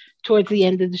information towards the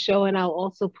end of the show, and I'll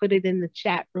also put it in the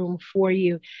chat room for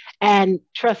you. And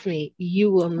trust me, you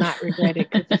will not regret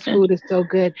it because this food is so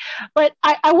good. But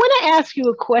I want to ask you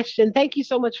a question. Thank you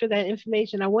so much for that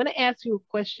information. I want to ask you a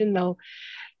question though,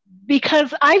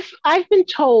 because I've been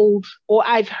told, or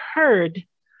I've heard,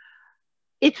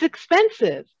 it's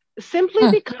expensive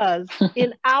simply because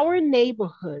in our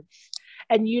neighborhoods,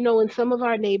 and in some of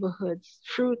our neighborhoods,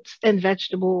 fruits and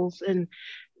vegetables and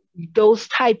those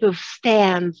type of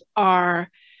stands are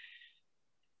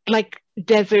like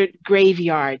desert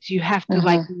graveyards. You have to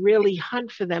like really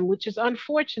hunt for them, which is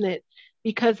unfortunate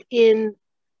because in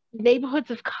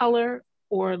neighborhoods of color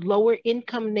or lower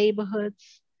income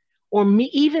neighborhoods or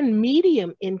even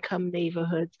medium income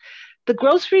neighborhoods, the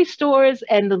grocery stores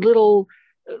and the little,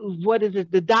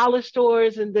 the dollar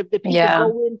stores and the people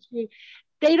go into,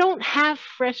 they don't have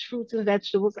fresh fruits and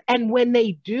vegetables. And when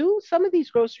they do, some of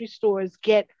these grocery stores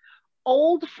get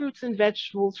old fruits and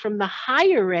vegetables from the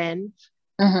higher end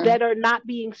that are not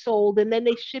being sold, and then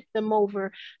they ship them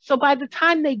over. So by the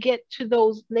time they get to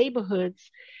those neighborhoods,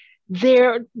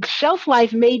 their shelf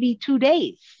life may be 2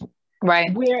 days.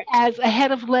 Right. Whereas a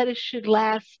head of lettuce should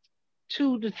last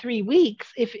 2 to 3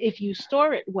 weeks if you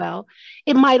store it well.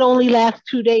 It might only last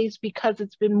 2 days because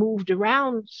it's been moved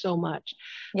around so much.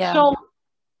 Yeah. So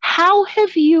how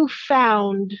have you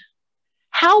found,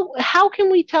 how can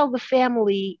we tell the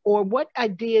family, or what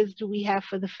ideas do we have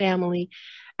for the family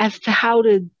as to how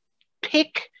to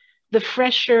pick the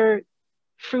fresher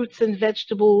fruits and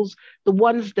vegetables, the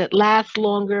ones that last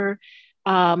longer?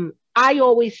 I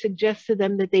always suggest to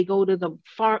them that they go to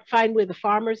find where the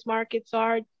farmers markets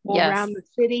are all around the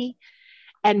city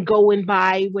and go and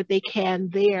buy what they can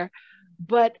there.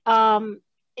 but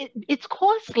it's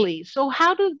costly. So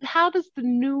how does the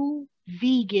new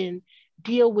vegan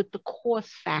deal with the cost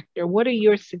factor? What are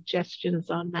your suggestions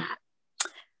on that?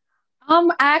 I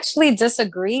actually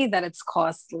disagree that it's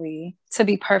costly, to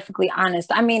be perfectly honest.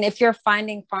 I mean, if you're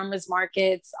finding farmers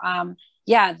markets,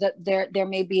 yeah, there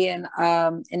may be an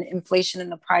inflation in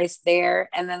the price there.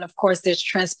 And then of course there's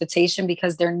transportation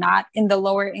because they're not in the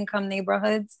lower income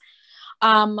neighborhoods.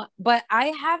 But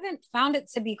I haven't found it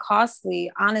to be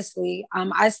costly, honestly.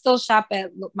 I still shop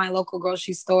at my local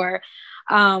grocery store,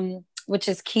 which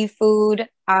is Key Food.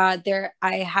 There,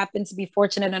 I happen to be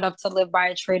fortunate enough to live by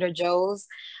a Trader Joe's.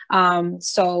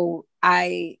 So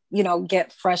I,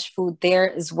 get fresh food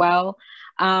there as well.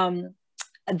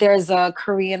 There's a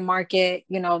Korean market,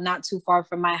 not too far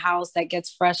from my house that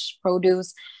gets fresh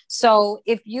produce. So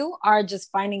if you are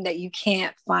just finding that you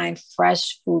can't find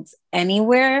fresh foods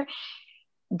anywhere,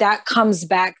 that comes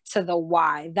back to the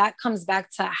why. That comes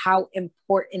back to how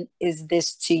important is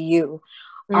this to you?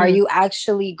 Are you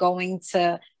actually going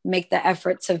to make the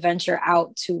effort to venture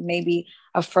out to maybe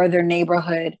a further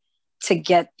neighborhood to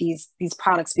get these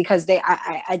products? Because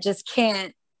I just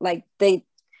can't,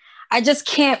 I just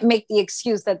can't make the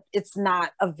excuse that it's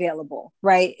not available,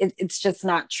 right? It's just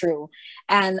not true.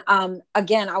 And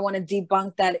again, I want to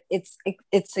debunk that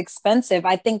it's expensive.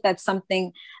 I think that's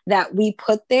something that we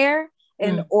put there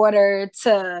in order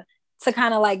to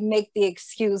kind of make the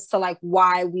excuse to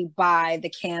why we buy the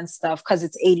canned stuff, because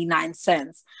it's 89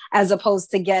 cents, as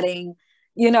opposed to getting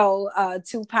 2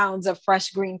 pounds of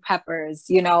fresh green peppers,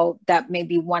 that may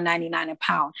be $1.99 a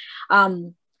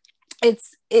pound.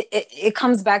 It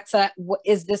comes back to,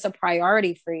 is this a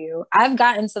priority for you? I've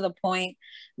gotten to the point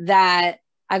that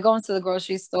I go into the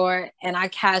grocery store and I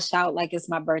cash out like it's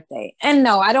my birthday. And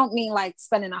no, I don't mean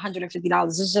spending $150.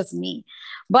 It's just me.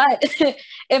 But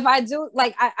if I do,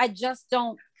 I just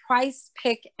don't price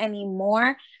pick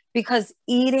anymore, because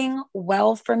eating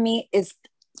well for me is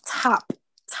top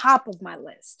of my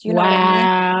list. You know what I mean?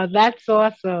 Wow, that's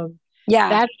awesome. Yeah.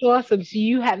 That's awesome. So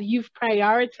you've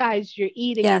prioritized your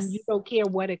eating, yes, and you don't care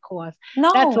what it costs.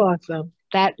 No. That's awesome.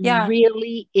 That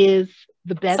really is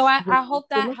the best. So I hope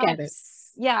that helps.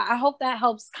 Yeah, I hope that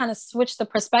helps kind of switch the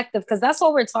perspective, because that's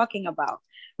what we're talking about,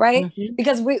 right? Mm-hmm.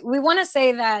 Because we want to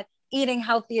say that eating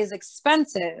healthy is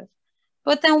expensive,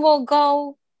 but then we'll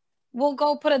go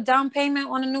put a down payment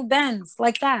on a new Benz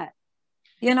like that.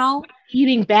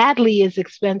 Eating badly is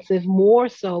expensive, more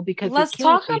so because let's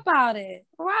talk about it,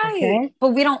 right? Okay. But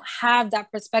we don't have that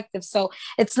perspective. So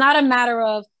it's not a matter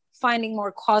of finding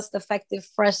more cost-effective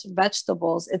fresh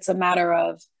vegetables. It's a matter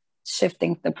of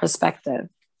shifting the perspective.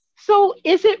 So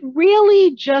is it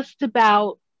really just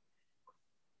about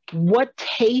what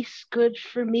tastes good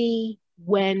for me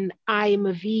when I am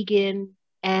a vegan?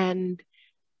 And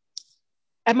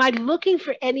am I looking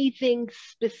for anything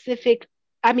specific?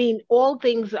 I mean, all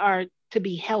things are to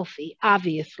be healthy,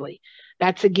 obviously.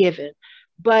 That's a given.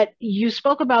 But you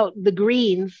spoke about the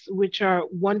greens, which are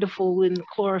wonderful in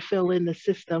chlorophyll in the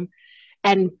system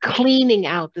and cleaning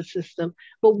out the system.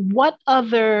 But what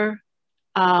other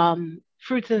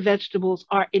fruits and vegetables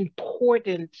are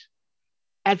important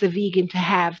as a vegan to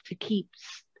have to keep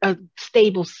a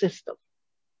stable system?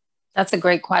 That's a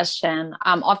great question.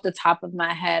 Off the top of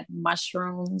my head,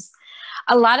 mushrooms.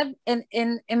 A lot of,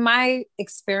 in my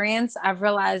experience, I've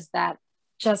realized that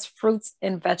just fruits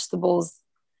and vegetables,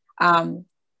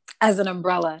 as an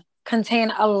umbrella,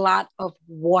 contain a lot of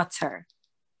water.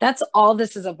 That's all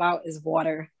this is about, is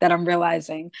water, that I'm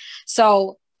realizing.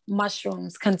 So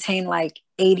mushrooms contain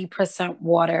 80%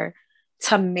 water.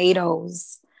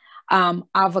 Tomatoes,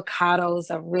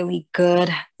 avocados are really good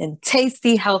and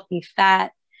tasty, healthy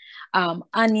fat.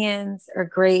 Onions are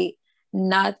great.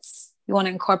 Nuts, you want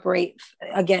to incorporate,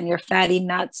 again, your fatty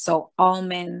nuts. So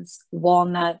almonds,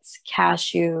 walnuts,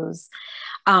 cashews.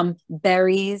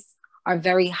 Berries are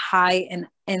very high in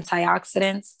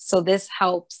antioxidants. So this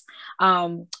helps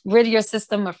rid your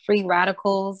system of free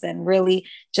radicals and really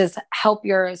just help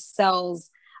your cells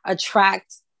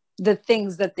attract the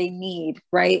things that they need,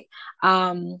 right?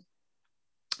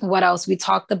 What else? We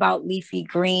talked about leafy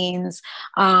greens.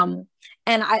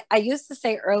 And I used to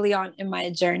say early on in my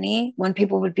journey, when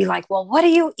people would be like, well, what do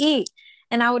you eat?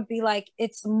 And I would be like,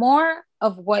 it's more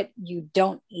of what you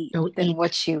don't eat than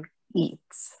what you eat.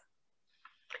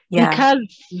 Yeah.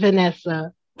 Because,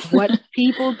 Vanessa, what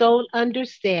people don't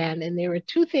understand, and there are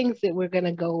two things that we're going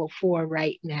to go for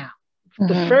right now.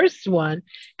 Mm-hmm. The first one,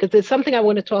 because there's something I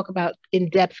want to talk about in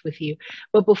depth with you.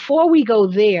 But before we go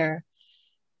there,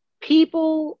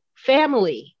 people,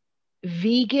 family,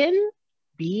 vegan,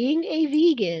 being a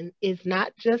vegan is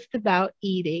not just about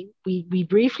eating. We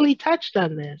briefly touched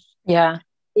on this. Yeah.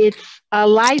 It's a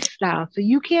lifestyle. So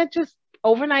you can't just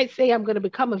overnight say, I'm going to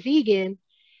become a vegan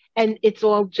and it's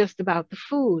all just about the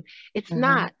food. It's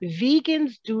not.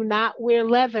 Vegans do not wear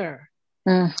leather.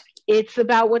 It's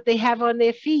about what they have on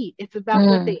their feet. It's about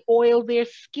what they oil their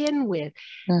skin with.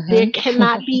 There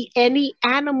cannot be any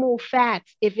animal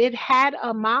fats. If it had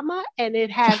a mama and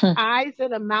it has eyes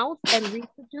and a mouth and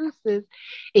reproduces,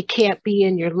 it can't be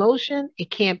in your lotion. It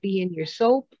can't be in your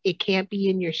soap. It can't be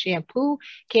in your shampoo.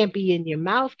 Can't be in your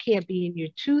mouth. Can't be in your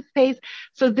toothpaste.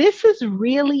 So this is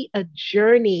really a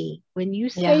journey. When you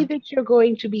say that you're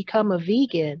going to become a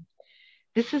vegan,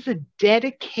 this is a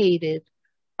dedicated,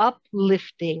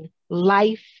 uplifting,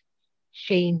 life-changing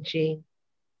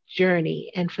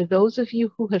journey. And for those of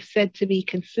you who have said to me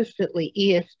consistently,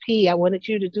 ESP, I wanted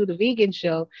you to do the vegan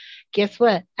show. Guess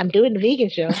what? I'm doing the vegan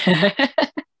show.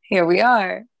 Here we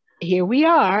are. Here we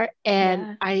are.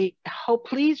 And I hope,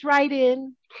 please write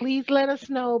in. Please let us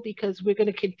know, because we're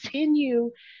going to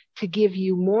continue to give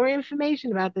you more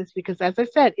information about this, because as I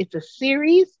said, it's a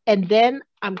series. And then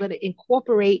I'm going to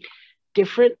incorporate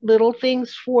different little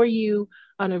things for you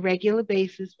on a regular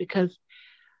basis, because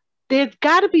there's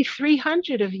got to be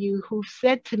 300 of you who've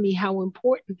said to me how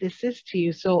important this is to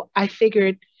you. So I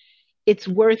figured it's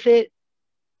worth it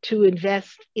to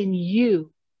invest in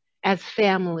you as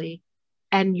family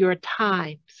and your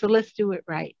time. So let's do it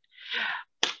right.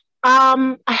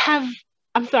 I'm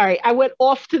sorry, I went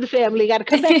off to the family, got to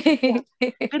come back.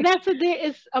 Vanessa, there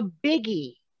is a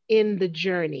biggie in the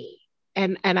journey.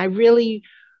 And I really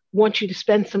want you to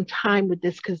spend some time with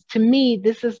this, because to me,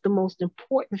 this is the most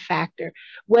important factor.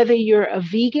 Whether you're a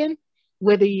vegan,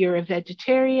 whether you're a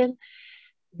vegetarian,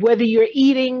 whether you're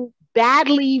eating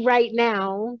badly right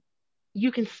now,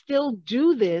 you can still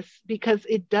do this because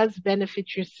it does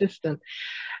benefit your system.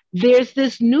 There's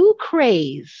this new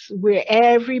craze where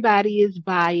everybody is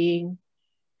buying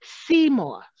sea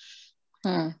moss.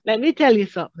 Let me tell you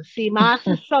something. Sea moss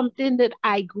is something that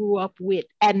I grew up with.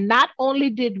 And not only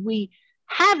did we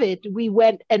have it, we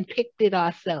went and picked it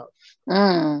ourselves.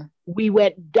 We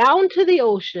went down to the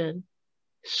ocean,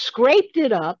 scraped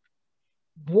it up,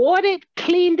 bought it,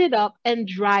 cleaned it up, and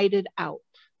dried it out.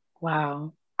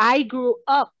 Wow. I grew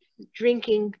up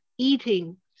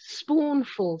eating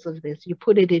spoonfuls of this. You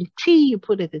put it in tea, you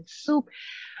put it in soup.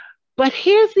 But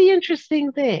here's the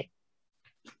interesting thing.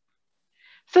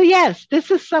 So yes,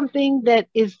 this is something that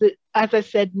is, as I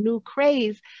said, new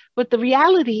craze, but the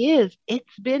reality is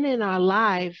it's been in our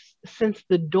lives since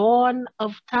the dawn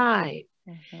of time.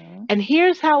 And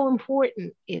here's how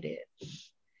important it is.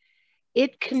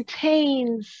 It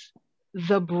contains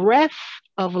the breath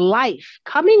of life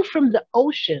coming from the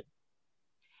ocean.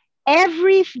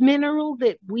 Every mineral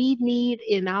that we need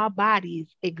in our bodies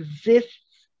exists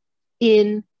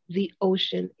in the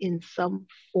ocean in some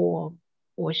form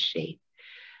or shape.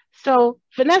 So,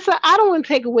 Vanessa, I don't want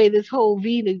to take away this whole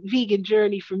vegan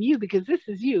journey from you, because this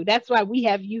is you. That's why we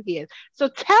have you here. So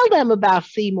tell them about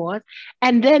sea moss,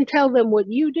 and then tell them what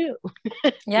you do.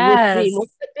 Yes.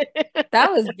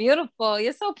 That was beautiful.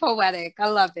 You're so poetic. I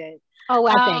love it. Oh,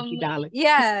 well, thank you, darling.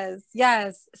 Yes.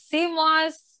 Sea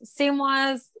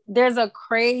moss, there's a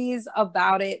craze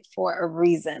about it for a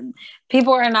reason.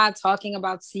 People are not talking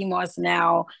about sea moss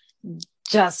now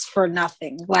just for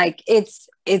nothing. Like it's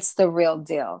the real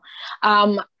deal.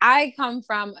 I come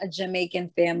from a Jamaican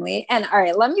family, and all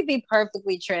right, let me be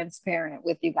perfectly transparent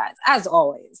with you guys. As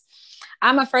always,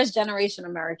 I'm a first generation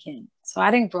American, so I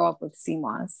didn't grow up with sea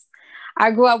moss.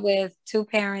 I grew up with two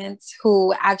parents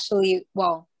who actually,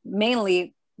 well,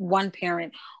 mainly one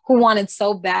parent who wanted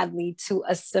so badly to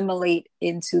assimilate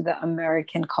into the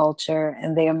American culture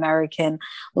and the American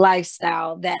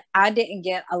lifestyle that I didn't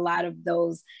get a lot of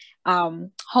those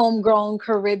homegrown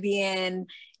Caribbean,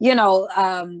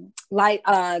 the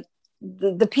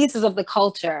pieces of the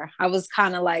culture. I was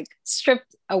kind of like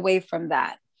stripped away from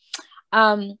that.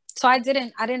 So I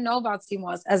didn't know about sea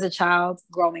moss as a child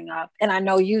growing up. And I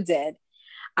know you did.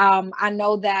 I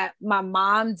know that my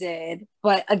mom did,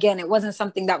 but again, it wasn't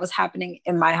something that was happening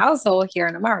in my household here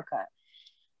in America.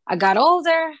 I got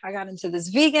older, I got into this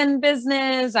vegan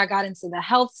business, I got into the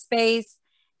health space,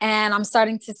 and I'm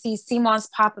starting to see sea moss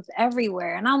pop up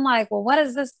everywhere. And I'm like, well, what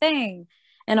is this thing?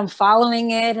 And I'm following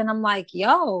it, and I'm like,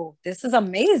 yo, this is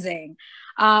amazing.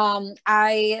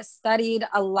 I studied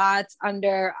a lot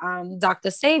under Dr.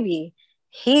 Sebi.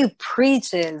 He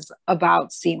preaches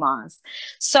about sea moss.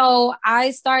 So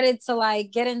I started to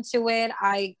get into it.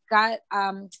 I got,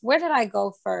 where did I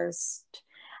go first?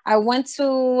 I went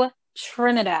to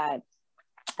Trinidad,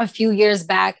 a few years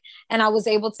back, and I was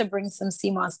able to bring some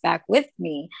sea moss back with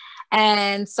me.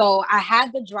 And so I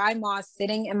had the dry moss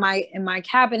sitting in my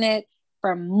cabinet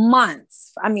for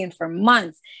months. I mean, for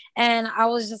months. And I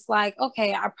was just like,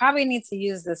 okay, I probably need to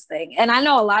use this thing. And I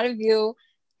know a lot of you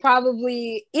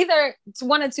probably either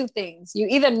one of two things. You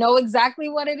either know exactly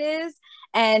what it is,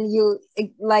 and you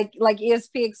like ESP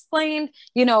explained,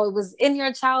 you know, it was in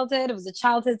your childhood, it was a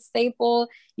childhood staple,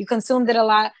 you consumed it a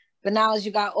lot, but now as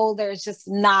you got older, it's just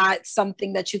not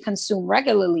something that you consume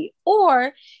regularly.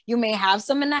 Or you may have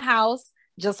some in the house,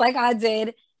 just like I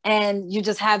did, and you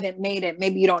just haven't made it.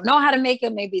 Maybe you don't know how to make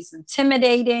it. Maybe it's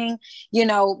intimidating. You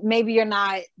know, maybe you're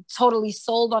not totally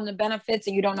sold on the benefits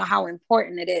and you don't know how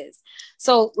important it is.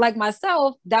 So like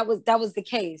myself, that was the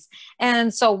case.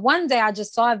 And so one day I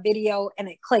just saw a video and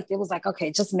it clicked. It was like,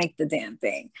 okay, just make the damn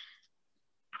thing.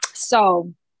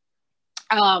 So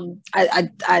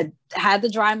I had the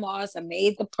dry moss. I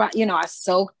made I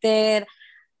soaked it.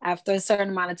 After a certain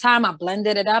amount of time, I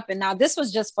blended it up. And now this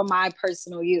was just for my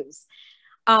personal use.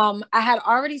 I had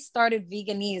already started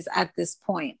Veganese at this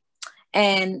point.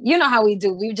 And you know how we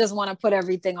do. We just want to put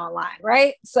everything online,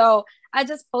 right? So I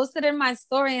just posted in my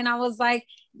story and I was like,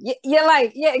 yeah,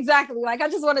 exactly. Like, I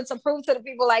just wanted to prove to the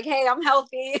people like, hey, I'm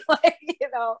healthy. Like, you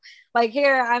know, like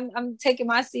here, I'm taking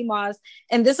my sea moss.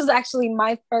 And this was actually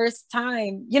my first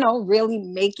time, you know, really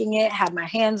making it, had my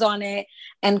hands on it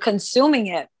and consuming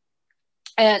it.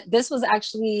 And this was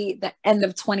actually the end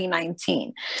of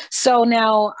 2019. So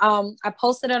now I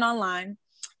posted it online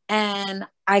and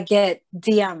I get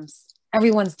DMs.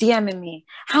 Everyone's DMing me.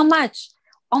 How much?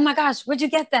 Oh my gosh, where'd you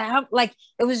get that? Like,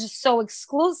 it was just so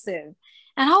exclusive.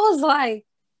 And I was like,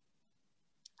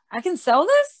 I can sell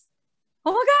this?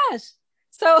 Oh my gosh.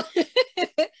 So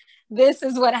this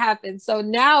is what happened. So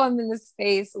now I'm in the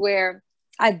space where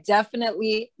I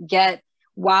definitely get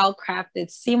wild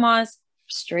crafted sea moss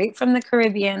straight from the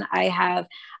Caribbean. I have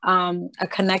a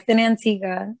Connect in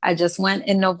Antigua. I just went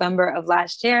in November of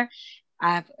last year.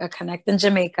 I have a Connect in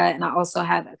Jamaica, and I also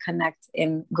have a Connect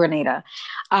in Grenada.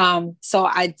 So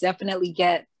I definitely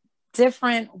get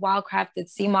different wild crafted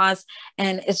sea moss,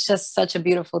 and it's just such a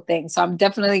beautiful thing. So I'm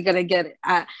definitely going to get it.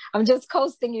 I'm just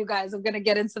coasting you guys. I'm going to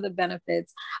get into the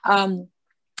benefits.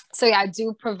 So yeah, I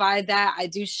do provide that. I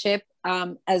do ship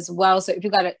as well. So if you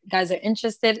guys are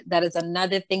interested, that is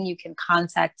another thing you can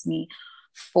contact me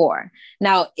for.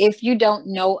 Now, if you don't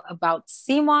know about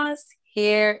sea moss,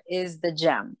 here is the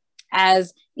gem.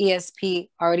 As ESP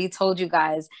already told you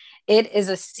guys, it is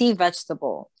a sea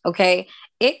vegetable, okay?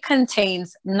 It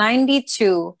contains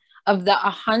 92 of the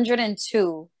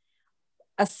 102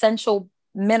 essential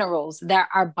minerals that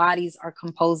our bodies are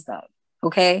composed of,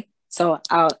 okay? So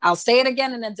I'll say it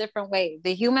again in a different way.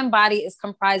 The human body is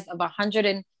comprised of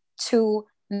 102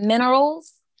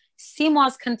 minerals. Sea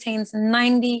moss contains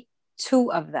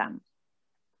 92 of them.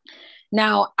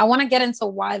 Now, I want to get into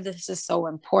why this is so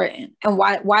important and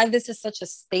why this is such a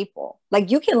staple.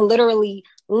 Like, you can literally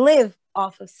live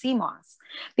off of sea moss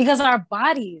because our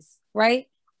bodies, right,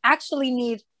 actually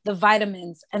need the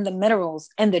vitamins and the minerals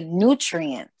and the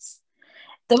nutrients.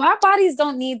 Our bodies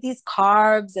don't need these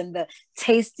carbs and the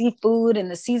tasty food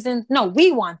and the seasoned. No,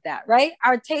 we want that, right?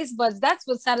 Our taste buds, that's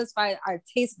what satisfies our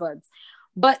taste buds.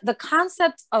 But the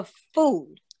concept of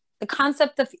food, the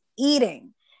concept of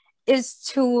eating, is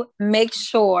to make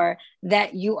sure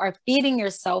that you are feeding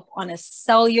yourself on a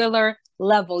cellular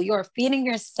level. You're feeding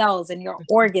your cells and your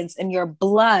organs and your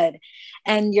blood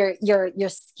and your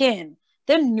skin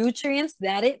the nutrients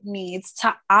that it needs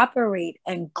to operate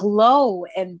and glow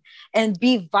and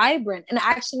be vibrant and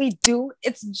actually do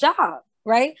its job,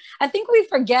 right? I think we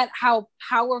forget how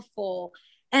powerful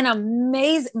and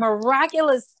amazing,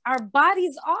 miraculous our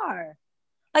bodies are.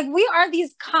 Like, we are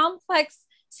these complex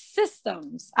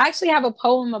systems. I actually have a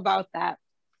poem about that.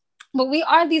 But we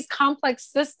are these complex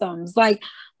systems, but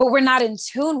we're not in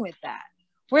tune with that.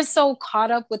 We're so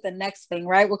caught up with the next thing,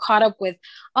 right? We're caught up with,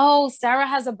 oh, Sarah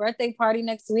has a birthday party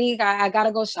next week. I got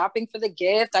to go shopping for the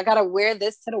gift. I got to wear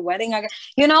this to the wedding.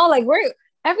 We're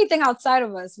everything outside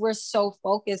of us, we're so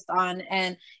focused on.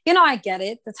 And, I get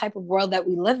it, the type of world that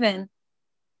we live in.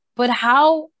 But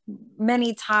how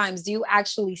many times do you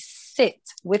actually sit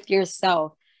with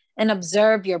yourself and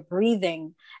observe your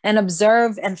breathing and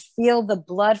observe and feel the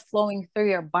blood flowing through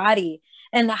your body?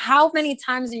 And how many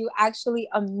times are you actually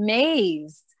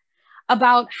amazed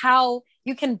about how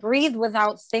you can breathe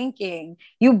without thinking?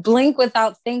 You blink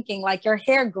without thinking, like your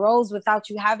hair grows without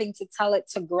you having to tell it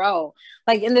to grow.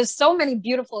 And there's so many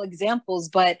beautiful examples,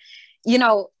 but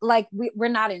we're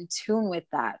not in tune with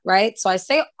that, right? So I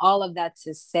say all of that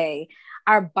to say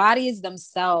our bodies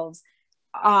themselves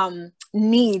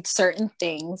need certain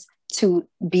things to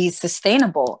be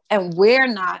sustainable. And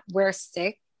we're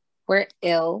sick, we're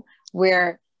ill,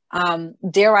 we're,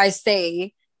 dare I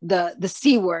say, the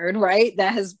C word, right?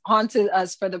 That has haunted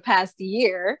us for the past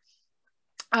year.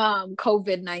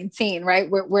 COVID-19, right?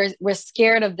 We're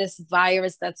scared of this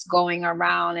virus that's going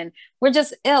around, and we're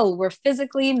just ill. We're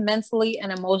physically, mentally,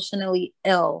 and emotionally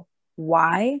ill.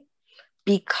 Why?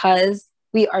 Because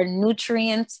we are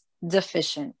nutrient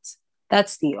deficient.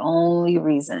 That's the only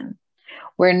reason.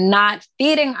 We're not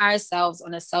feeding ourselves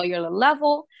on a cellular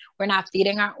level. We're not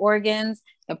feeding our organs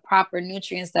the proper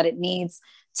nutrients that it needs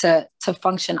to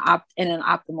function in an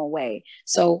optimal way.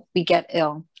 So we get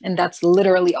ill, and that's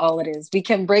literally all it is. We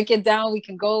can break it down. We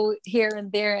can go here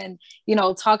and there and,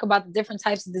 talk about the different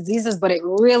types of diseases, but it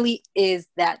really is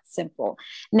that simple.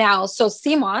 Now, so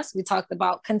sea moss, we talked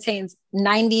about, contains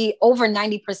over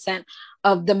 90%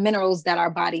 of the minerals that our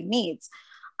body needs.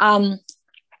 And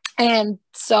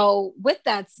so with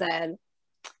that said,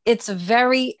 it's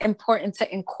very important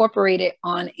to incorporate it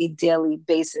on a daily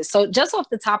basis. So just off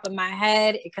the top of my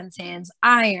head, it contains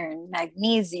iron,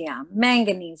 magnesium,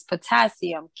 manganese,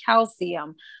 potassium,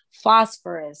 calcium,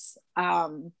 phosphorus,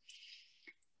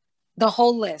 the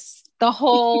whole list.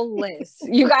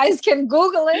 You guys can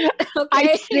Google it. Okay?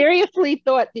 I seriously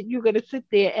thought that you were going to sit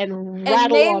there and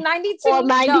rattle off 92. All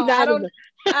 99 no,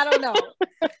 I don't know.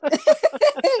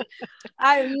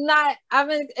 I'm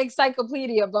an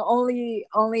encyclopedia, but only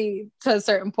to a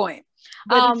certain point.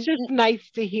 But it's just nice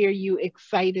to hear you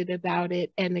excited about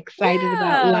it and excited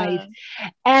about life.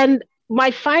 And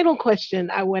my final question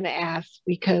I want to ask,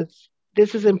 because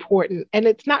this is important, and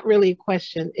it's not really a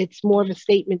question, it's more of a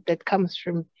statement that comes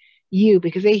from you,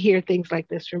 because they hear things like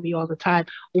this from you all the time.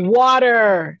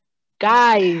 Water,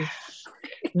 guys.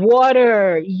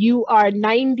 Water, you are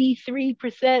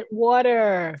 93%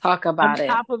 water. Talk about it.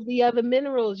 On top of the other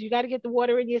minerals. You got to get the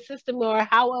water in your system, or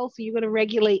how else are you going to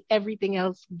regulate everything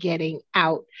else getting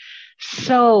out?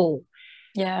 So,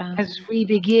 as we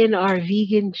begin our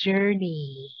vegan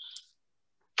journey,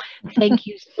 thank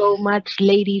you so much,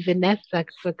 Lady Vanessa,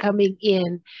 for coming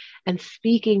in and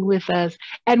speaking with us.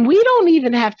 And we don't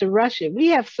even have to rush it. We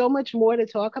have so much more to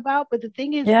talk about, but the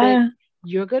thing is that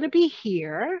you're going to be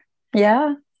here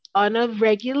on a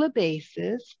regular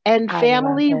basis. And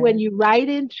family, when you write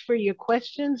in for your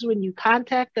questions, when you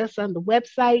contact us on the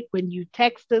website, when you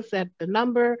text us at the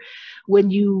number,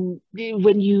 when you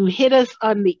hit us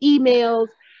on the emails,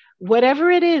 whatever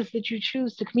it is that you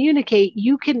choose to communicate,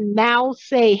 you can now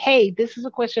say, hey, this is a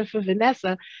question for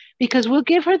Vanessa, because we'll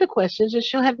give her the questions and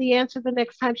she'll have the answer the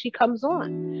next time she comes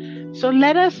on. So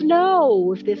let us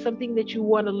know if there's something that you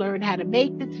want to learn how to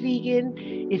make that's vegan.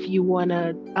 If you want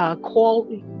to call,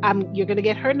 you're going to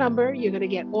get her number. You're going to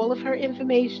get all of her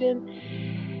information.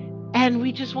 And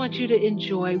we just want you to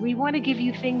enjoy. We want to give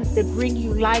you things that bring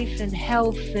you life and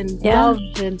health and love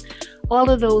and all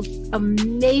of those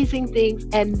amazing things.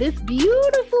 And this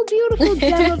beautiful, beautiful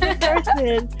gem of a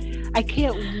person, I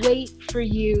can't wait for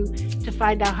you to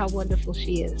find out how wonderful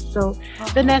she is. So,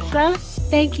 Vanessa,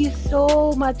 thank you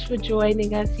so much for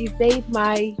joining us. You've made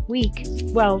my week.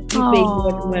 Well, you've made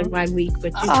more than my week,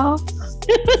 but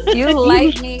you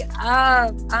light me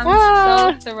up.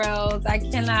 I'm so thrilled. I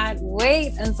cannot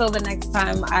wait until the next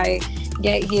time I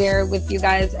get here with you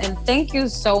guys. And thank you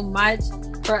so much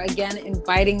for again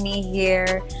inviting me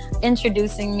here,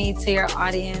 introducing me to your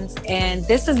audience. And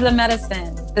this is the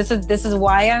medicine. This is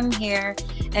why I'm here.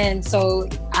 And so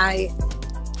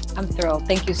I'm thrilled.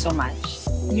 Thank you so much.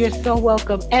 You're so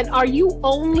welcome. And are you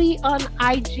only on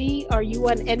IG? Are you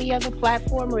on any other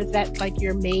platform, or is that like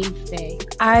your mainstay?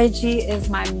 IG is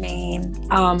my main.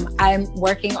 I'm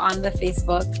working on the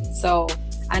Facebook, so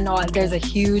I know there's a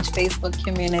huge Facebook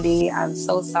community. I'm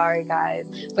so sorry, guys.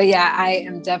 But yeah, I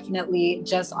am definitely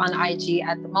just on IG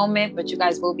at the moment, but you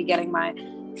guys will be getting my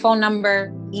phone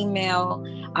number, email,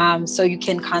 so you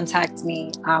can contact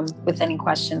me with any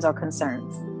questions or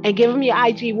concerns. And give them your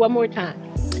IG one more time.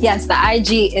 Yes, the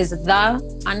IG is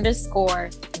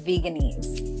 _Veganese.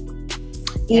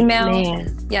 Email.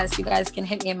 Yes, you guys can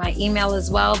hit me in my email as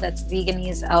well. That's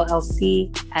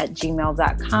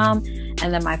veganesellc@gmail.com.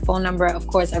 And then my phone number, of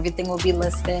course, everything will be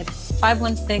listed.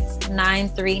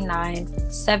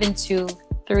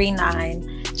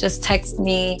 516-939-7239. Just text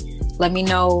me. Let me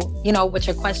know, what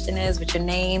your question is, what your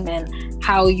name, and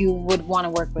how you would want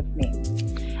to work with me.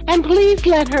 And please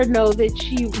let her know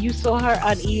that you saw her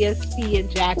on ESP and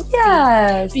Jackson.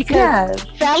 Yes. Because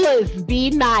fellas,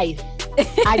 be nice.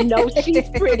 I know she's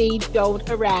pretty. Don't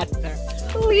harass her.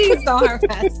 Please don't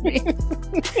harass me.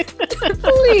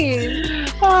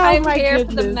 Please. I'm here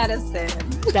for the medicine.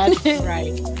 That's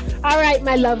right. All right,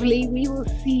 my lovely. We will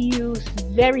see you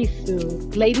very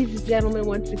soon. Ladies and gentlemen,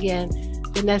 once again,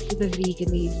 Vanessa the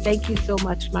Veganese. Thank you so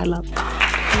much, my love.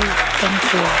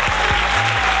 Thank you.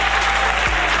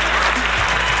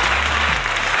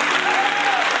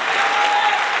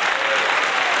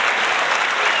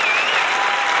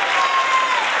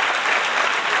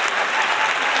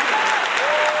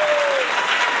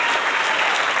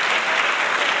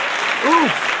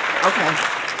 Okay.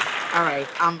 All right.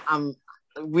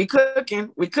 We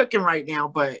cooking right now,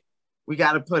 but we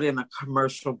got to put in a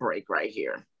commercial break right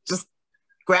here. Just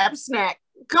grab a snack.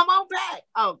 Come on back.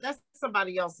 Oh, that's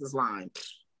somebody else's line.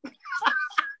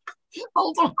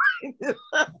 Hold on.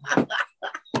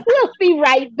 We'll be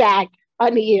right back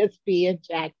on ESPN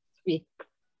Jack Speak.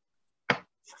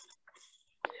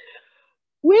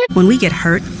 When we get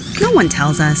hurt, no one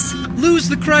tells us. Lose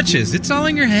the crutches. It's all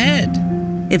in your head.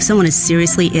 If someone is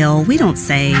seriously ill, we don't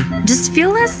say, just feel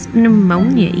less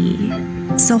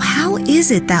pneumonia-y. So how is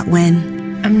it that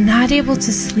when I'm not able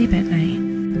to sleep at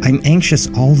night, I'm anxious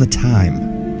all the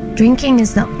time. Drinking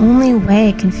is the only way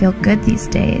I can feel good these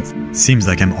days. Seems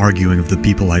like I'm arguing with the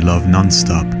people I love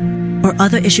nonstop. Or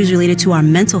other issues related to our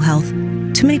mental health,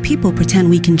 too many people pretend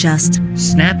we can just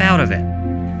snap out of it.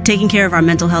 Taking care of our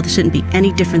mental health shouldn't be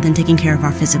any different than taking care of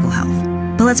our physical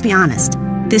health. But let's be honest.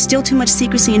 There's still too much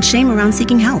secrecy and shame around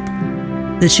seeking help.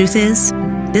 The truth is,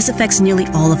 this affects nearly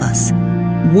all of us.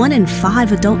 1 in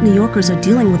 5 adult New Yorkers are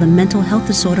dealing with a mental health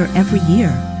disorder every year.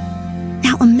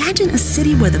 Now imagine a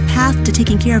city where the path to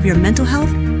taking care of your mental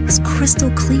health is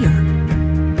crystal clear.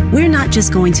 We're not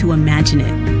just going to imagine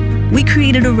it. We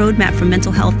created a roadmap for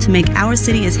mental health to make our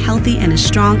city as healthy and as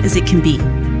strong as it can be.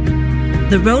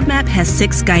 The roadmap has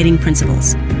 6 guiding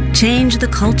principles. Change the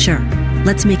culture.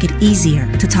 Let's make it easier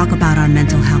to talk about our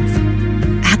mental health.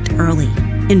 Act early.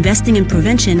 Investing in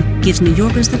prevention gives New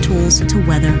Yorkers the tools to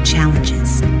weather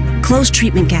challenges. Close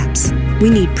treatment gaps. We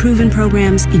need proven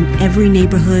programs in every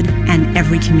neighborhood and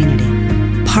every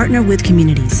community. Partner with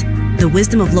communities. The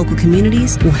wisdom of local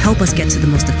communities will help us get to the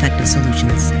most effective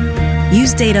solutions.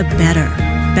 Use data better.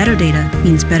 Better data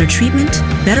means better treatment,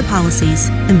 better policies,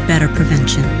 and better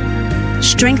prevention.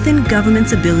 Strengthen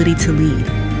government's ability to lead,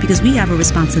 because we have a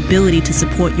responsibility to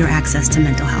support your access to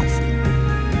mental health.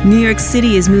 New York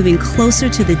City is moving closer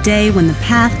to the day when the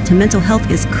path to mental health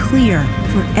is clear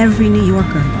for every New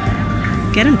Yorker.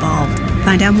 Get involved.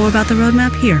 Find out more about the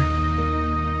roadmap here.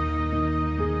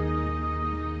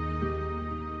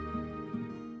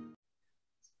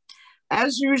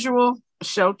 As usual, a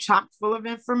show chock full of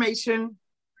information,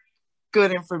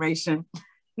 good information.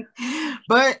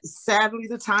 But sadly,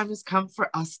 the time has come for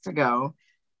us to go.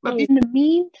 But in the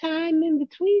meantime, in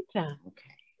between time,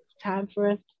 it's time for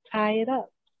us to tie it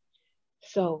up.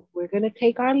 So we're going to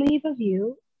take our leave of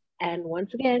you. And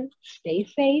once again, stay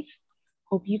safe.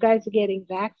 Hope you guys are getting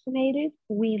vaccinated.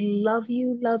 We love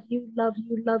you, love you, love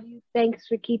you, love you. Thanks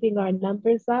for keeping our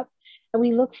numbers up. And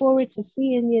we look forward to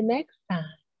seeing you next time.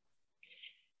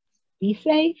 Be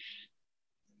safe.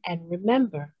 And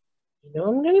remember, you know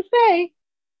what I'm going to say.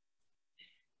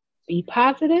 Be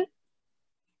positive.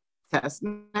 Test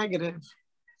negative.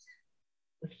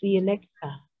 We'll see you next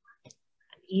time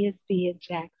on ESPN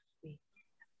Jack Speak.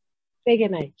 Say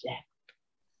goodnight, Jack.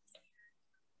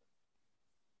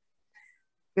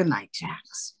 Good night,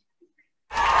 Jax.